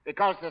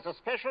 Because there's a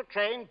special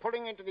train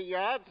pulling into the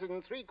yards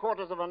in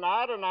 3/4 of an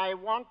hour, and I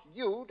want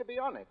you to be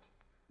on it.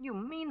 You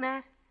mean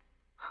that?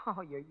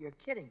 Oh, you're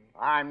kidding me.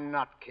 I'm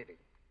not kidding.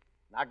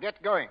 Now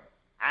get going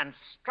and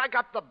strike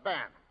up the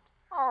band.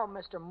 Oh,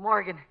 Mr.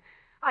 Morgan,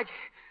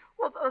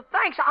 well,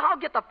 thanks. I'll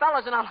get the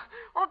fellas and I'll.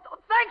 Oh,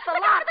 thanks a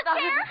lot. For the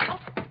chair.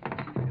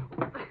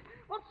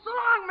 Well, so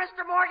long,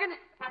 Mr. Morgan.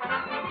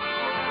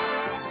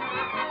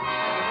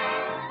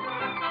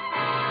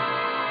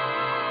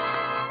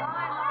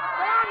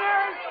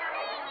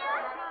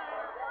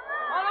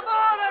 All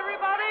aboard,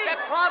 everybody! Get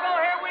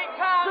Bravo, here we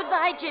come!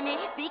 Goodbye, Jimmy.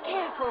 Be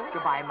careful.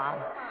 Goodbye, Mom.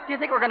 Do you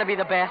think we're going to be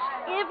the best?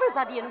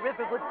 Everybody in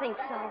Riverwood thinks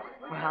so.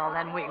 Well,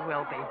 then we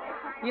will be.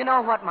 You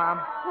know what, Mom?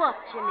 What,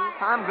 Jimmy?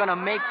 I'm going to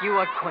make you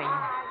a queen.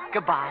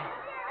 Goodbye.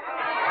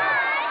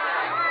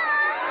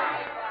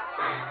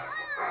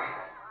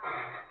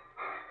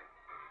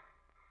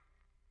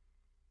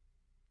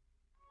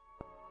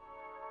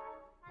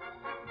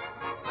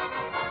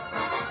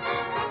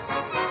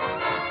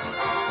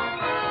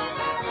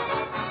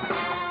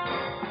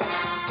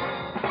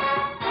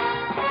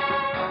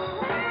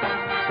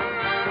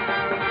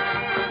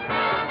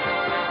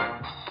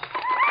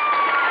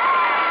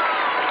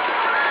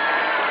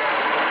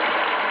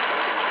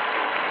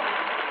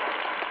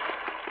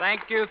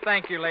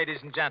 Thank you,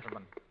 ladies and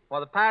gentlemen. For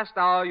the past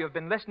hour, you've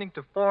been listening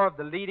to 4 of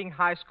the leading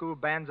high school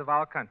bands of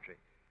our country,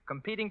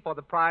 competing for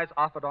the prize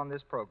offered on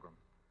this program.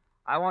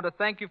 I want to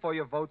thank you for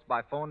your votes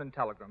by phone and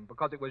telegram,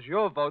 because it was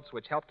your votes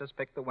which helped us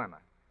pick the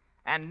winner.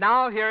 And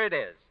now here it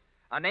is,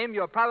 a name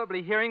you're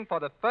probably hearing for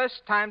the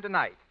first time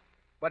tonight,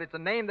 but it's a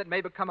name that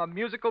may become a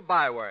musical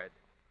byword.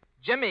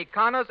 Jimmy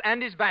Connors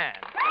and his band.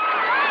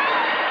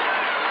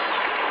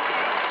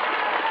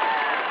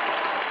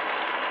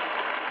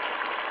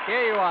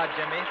 Here you are,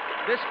 Jimmy.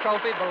 This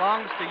trophy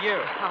belongs to you.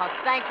 Oh,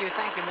 thank you,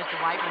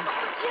 Mr. Whiteman.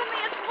 Oh,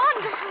 Jimmy, it's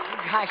wonderful.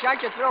 Gosh,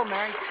 aren't you thrilled,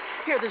 Mary?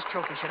 Here, this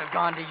trophy should have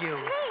gone to you.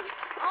 Me?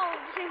 Oh,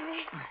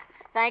 Jimmy.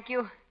 Thank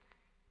you.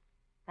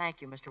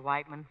 Thank you, Mr.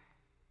 Whiteman.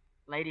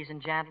 Ladies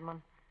and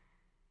gentlemen.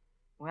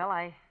 Well,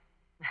 I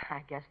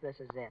guess this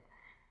is it.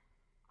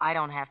 I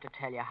don't have to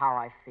tell you how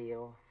I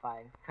feel. If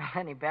I felt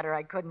any better,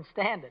 I couldn't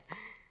stand it.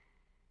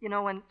 You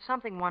know, when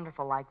something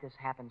wonderful like this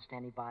happens to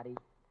anybody,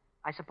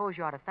 I suppose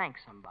you ought to thank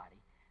somebody.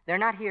 They're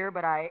not here,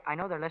 but I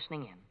know they're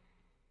listening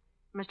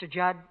in. Mr.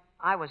 Judd,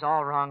 I was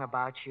all wrong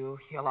about you.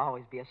 You'll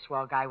always be a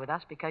swell guy with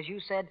us because you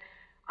said,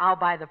 I'll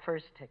buy the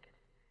first ticket.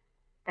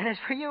 And as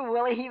for you,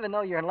 Willie, even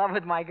though you're in love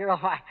with my girl,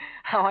 I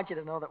want you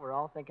to know that we're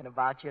all thinking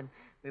about you, and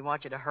we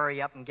want you to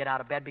hurry up and get out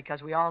of bed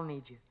because we all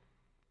need you.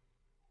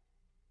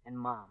 And,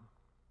 Mom,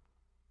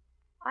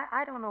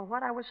 I don't know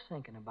what I was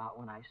thinking about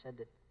when I said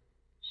that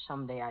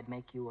someday I'd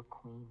make you a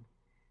queen.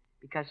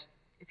 Because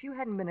if you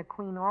hadn't been a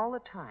queen all the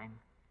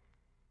time,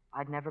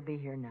 I'd never be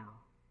here now.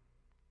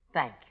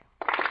 Thank you.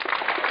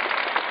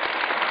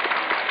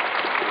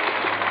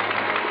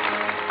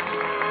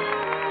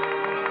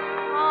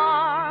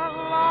 Our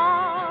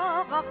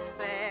love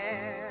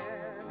affair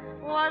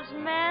was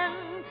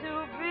meant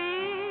to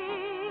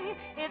be.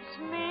 It's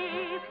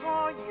me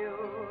for you,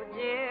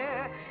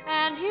 dear,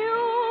 and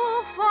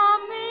you for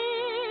me.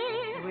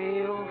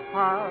 We'll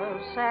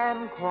fuss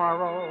and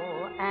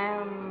quarrel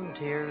and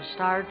tears tears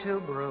start to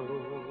brew.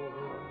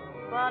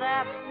 But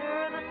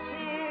after the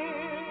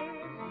tears,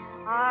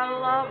 our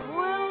love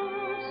will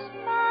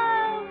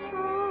smile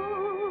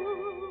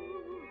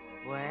through.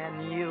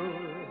 When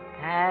youth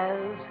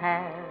has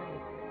had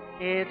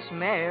its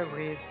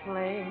merry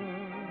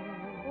fling,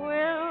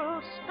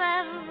 We'll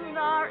spend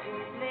our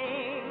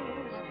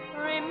evenings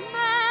remembering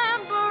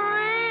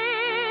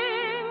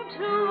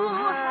two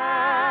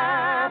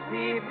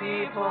happy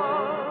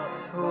people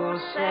who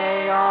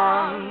say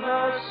on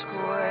the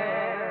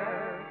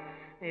square,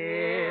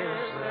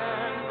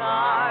 isn't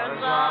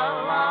ours a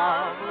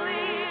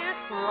lovely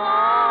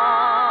love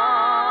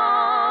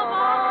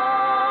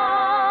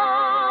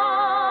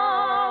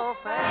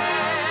affair?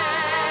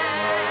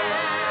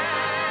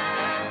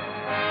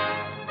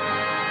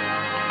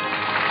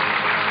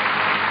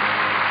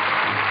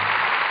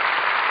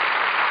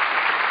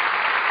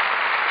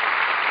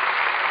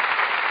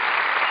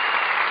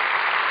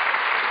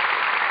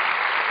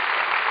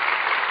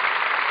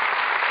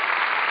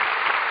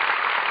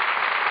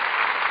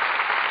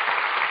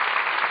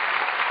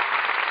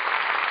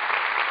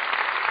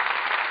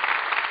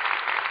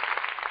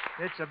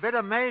 It's a bit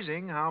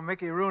amazing how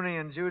Mickey Rooney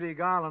and Judy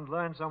Garland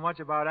learned so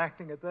much about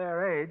acting at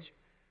their age.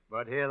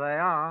 But here they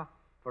are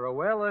for a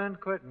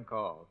well-earned curtain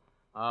call.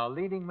 A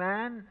leading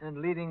man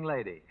and leading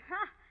lady.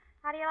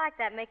 How do you like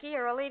that, Mickey?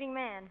 You're a leading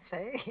man.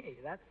 Say,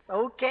 that's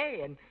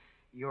okay, and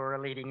you're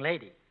a leading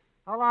lady.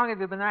 How long have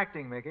you been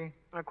acting, Mickey?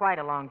 Quite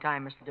a long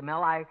time, Mr.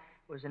 DeMille. I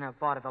was in a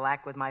vaudeville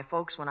act with my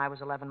folks when I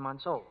was 11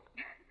 months old.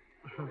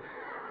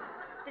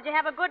 Did you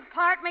have a good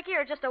part, Mickey,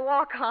 or just a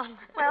walk-on?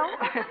 Well,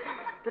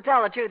 to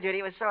tell the truth, Judy,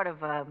 it was sort of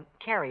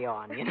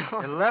carry-on, you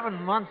know.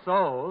 11 months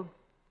old?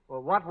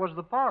 Well, what was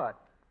the part?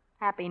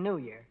 Happy New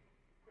Year.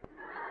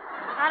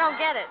 I don't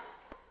get it.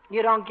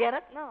 You don't get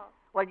it? No.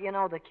 Well, you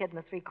know the kid in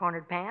the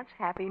three-cornered pants?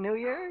 Happy New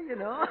Year, you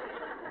know?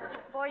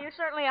 Boy, you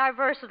certainly are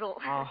versatile.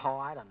 Oh,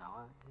 I don't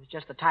know. It was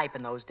just the type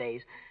in those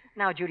days.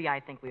 Now, Judy, I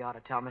think we ought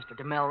to tell Mr.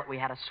 DeMille that we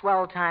had a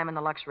swell time in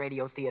the Lux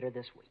Radio Theater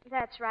this week.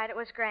 That's right. It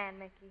was grand,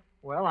 Mickey.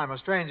 Well, I'm a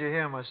stranger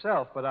here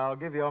myself, but I'll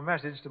give your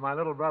message to my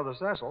little brother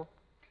Cecil.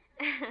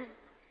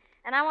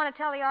 And I want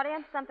to tell the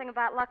audience something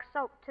about Lux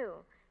soap, too.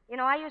 You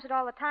know, I use it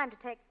all the time to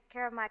take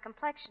care of my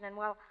complexion, and,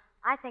 well,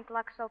 I think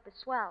Lux soap is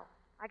swell.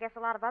 I guess a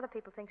lot of other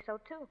people think so,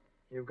 too.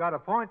 You've got a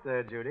point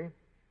there, Judy.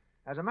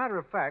 As a matter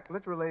of fact,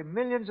 literally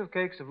millions of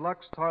cakes of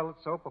Lux toilet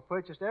soap are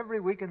purchased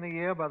every week in the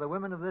year by the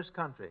women of this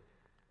country.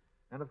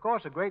 And, of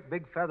course, a great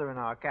big feather in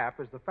our cap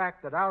is the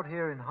fact that out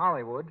here in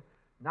Hollywood,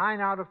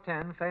 9 out of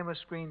 10 famous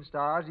screen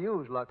stars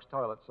use Lux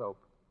toilet soap.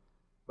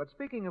 But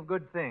speaking of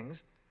good things,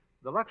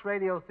 the Lux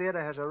Radio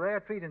Theater has a rare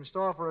treat in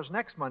store for us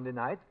next Monday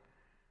night.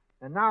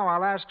 And now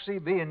I'll ask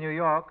C.B. in New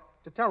York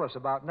to tell us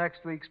about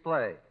next week's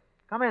play.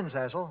 Come in,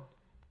 Cecil.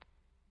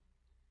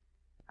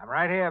 I'm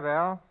right here,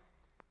 Bill.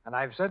 And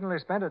I've certainly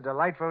spent a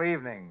delightful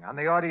evening on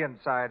the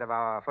audience side of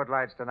our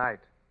footlights tonight.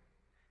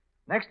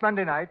 Next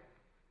Monday night,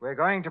 we're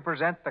going to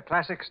present the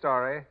classic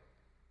story,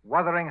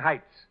 Wuthering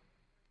Heights.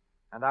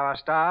 And our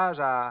stars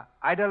are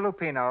Ida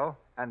Lupino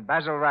and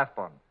Basil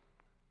Rathbone.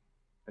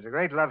 It's a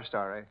great love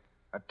story,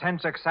 a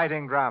tense,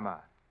 exciting drama,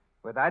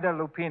 with Ida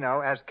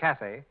Lupino as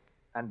Kathy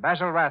and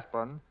Basil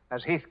Rathbone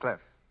as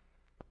Heathcliff.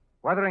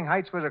 Wuthering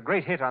Heights was a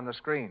great hit on the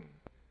screen,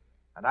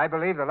 and I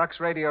believe the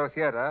Lux Radio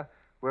Theater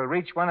will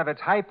reach one of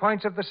its high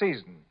points of the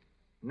season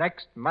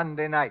next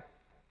Monday night.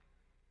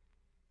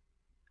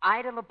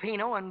 Ida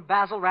Lupino and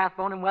Basil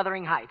Rathbone in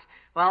Wuthering Heights.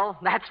 Well,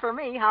 that's for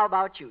me. How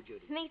about you,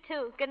 Judy? Me,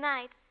 too. Good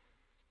night.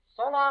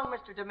 So long,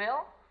 Mr.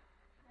 DeMille.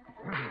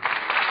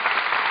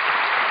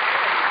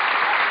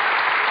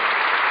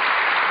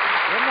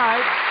 Good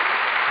night.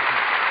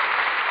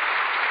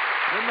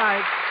 Good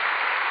night.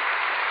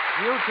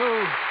 You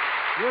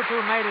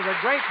two made it a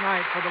great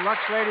night for the Lux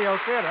Radio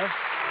Theater.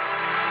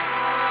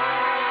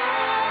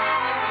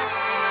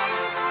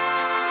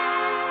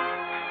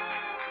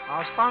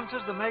 Our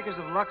sponsors, the makers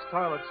of Lux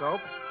Toilet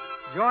Soap,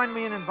 join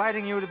me in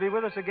inviting you to be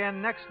with us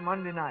again next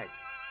Monday night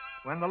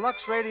when the Lux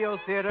Radio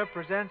Theater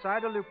presents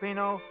Ida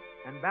Lupino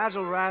and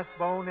Basil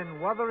Rathbone in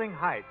Wuthering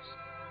Heights.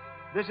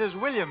 This is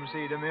William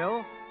C.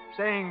 DeMille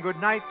saying good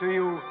night to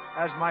you,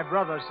 as my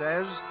brother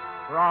says,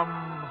 from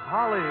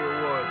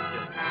Hollywood.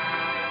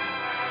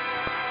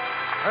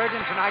 Heard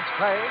in tonight's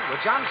play with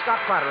John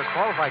Scott Carter as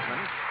Paul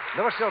Whiteman,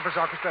 Louis Silver's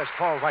orchestra as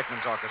Paul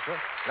Whiteman's orchestra,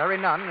 Larry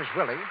Nunn as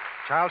Willie,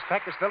 Charles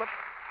Peck as Philip,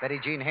 Betty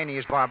Jean Haney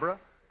as Barbara,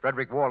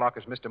 Frederick Warlock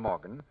as Mr.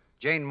 Morgan,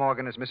 Jane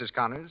Morgan as Mrs.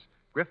 Connors,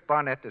 Griff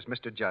Barnett as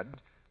Mr. Judd,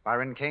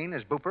 Byron Kane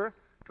as Booper,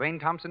 Dwayne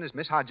Thompson as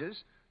Miss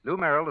Hodges, Lou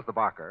Merrill as the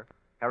Barker,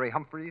 Harry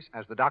Humphreys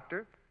as the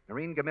Doctor,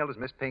 Noreen Gamil as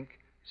Miss Pink,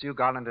 Sue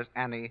Garland as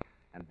Annie,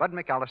 and Bud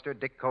McAllister,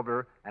 Dick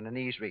Cobler, and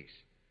Anise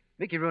Reese.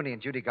 Mickey Rooney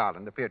and Judy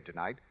Garland appeared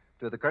tonight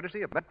through the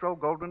courtesy of Metro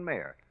Goldwyn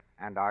Mayer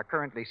and are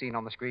currently seen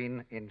on the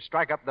screen in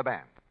Strike Up the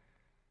Band.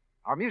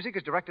 Our music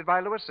is directed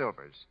by Louis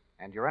Silvers,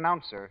 and your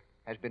announcer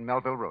has been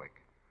Melville Ruick.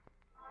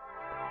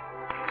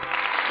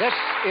 This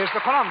is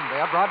the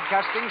Columbia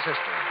Broadcasting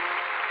System.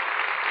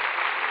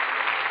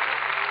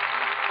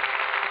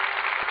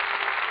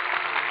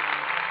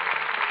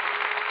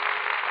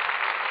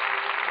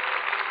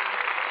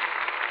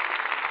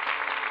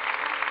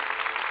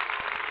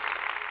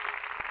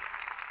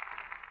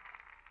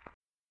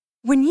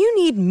 When you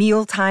need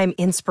mealtime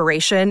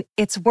inspiration,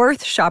 it's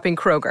worth shopping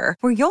Kroger,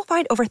 where you'll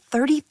find over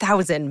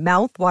 30,000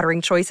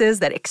 mouth-watering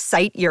choices that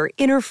excite your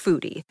inner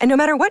foodie. And no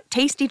matter what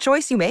tasty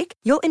choice you make,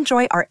 you'll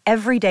enjoy our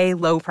everyday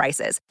low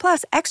prices,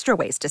 plus extra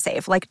ways to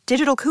save, like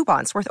digital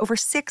coupons worth over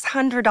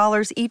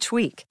 $600 each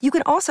week. You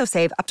can also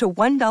save up to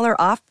 $1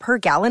 off per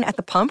gallon at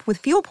the pump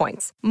with fuel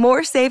points.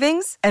 More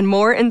savings and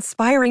more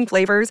inspiring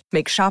flavors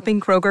make shopping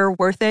Kroger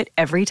worth it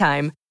every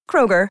time.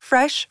 Kroger,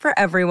 fresh for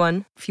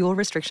everyone. Fuel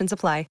restrictions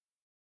apply.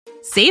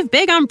 Save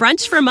big on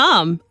brunch for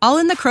mom, all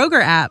in the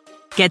Kroger app.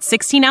 Get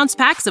 16-ounce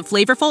packs of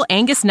flavorful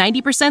Angus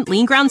 90%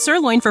 lean ground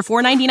sirloin for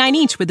 $4.99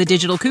 each with a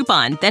digital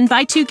coupon. Then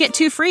buy 2, get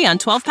 2 free on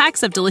 12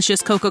 packs of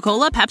delicious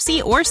Coca-Cola,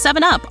 Pepsi, or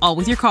 7-Up, all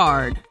with your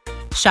card.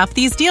 Shop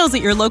these deals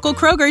at your local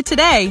Kroger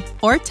today,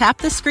 or tap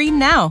the screen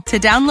now to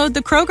download the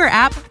Kroger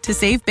app to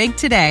save big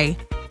today.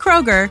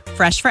 Kroger,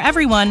 fresh for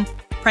everyone.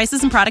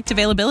 Prices and product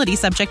availability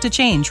subject to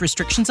change.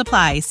 Restrictions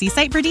apply. See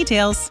site for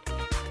details.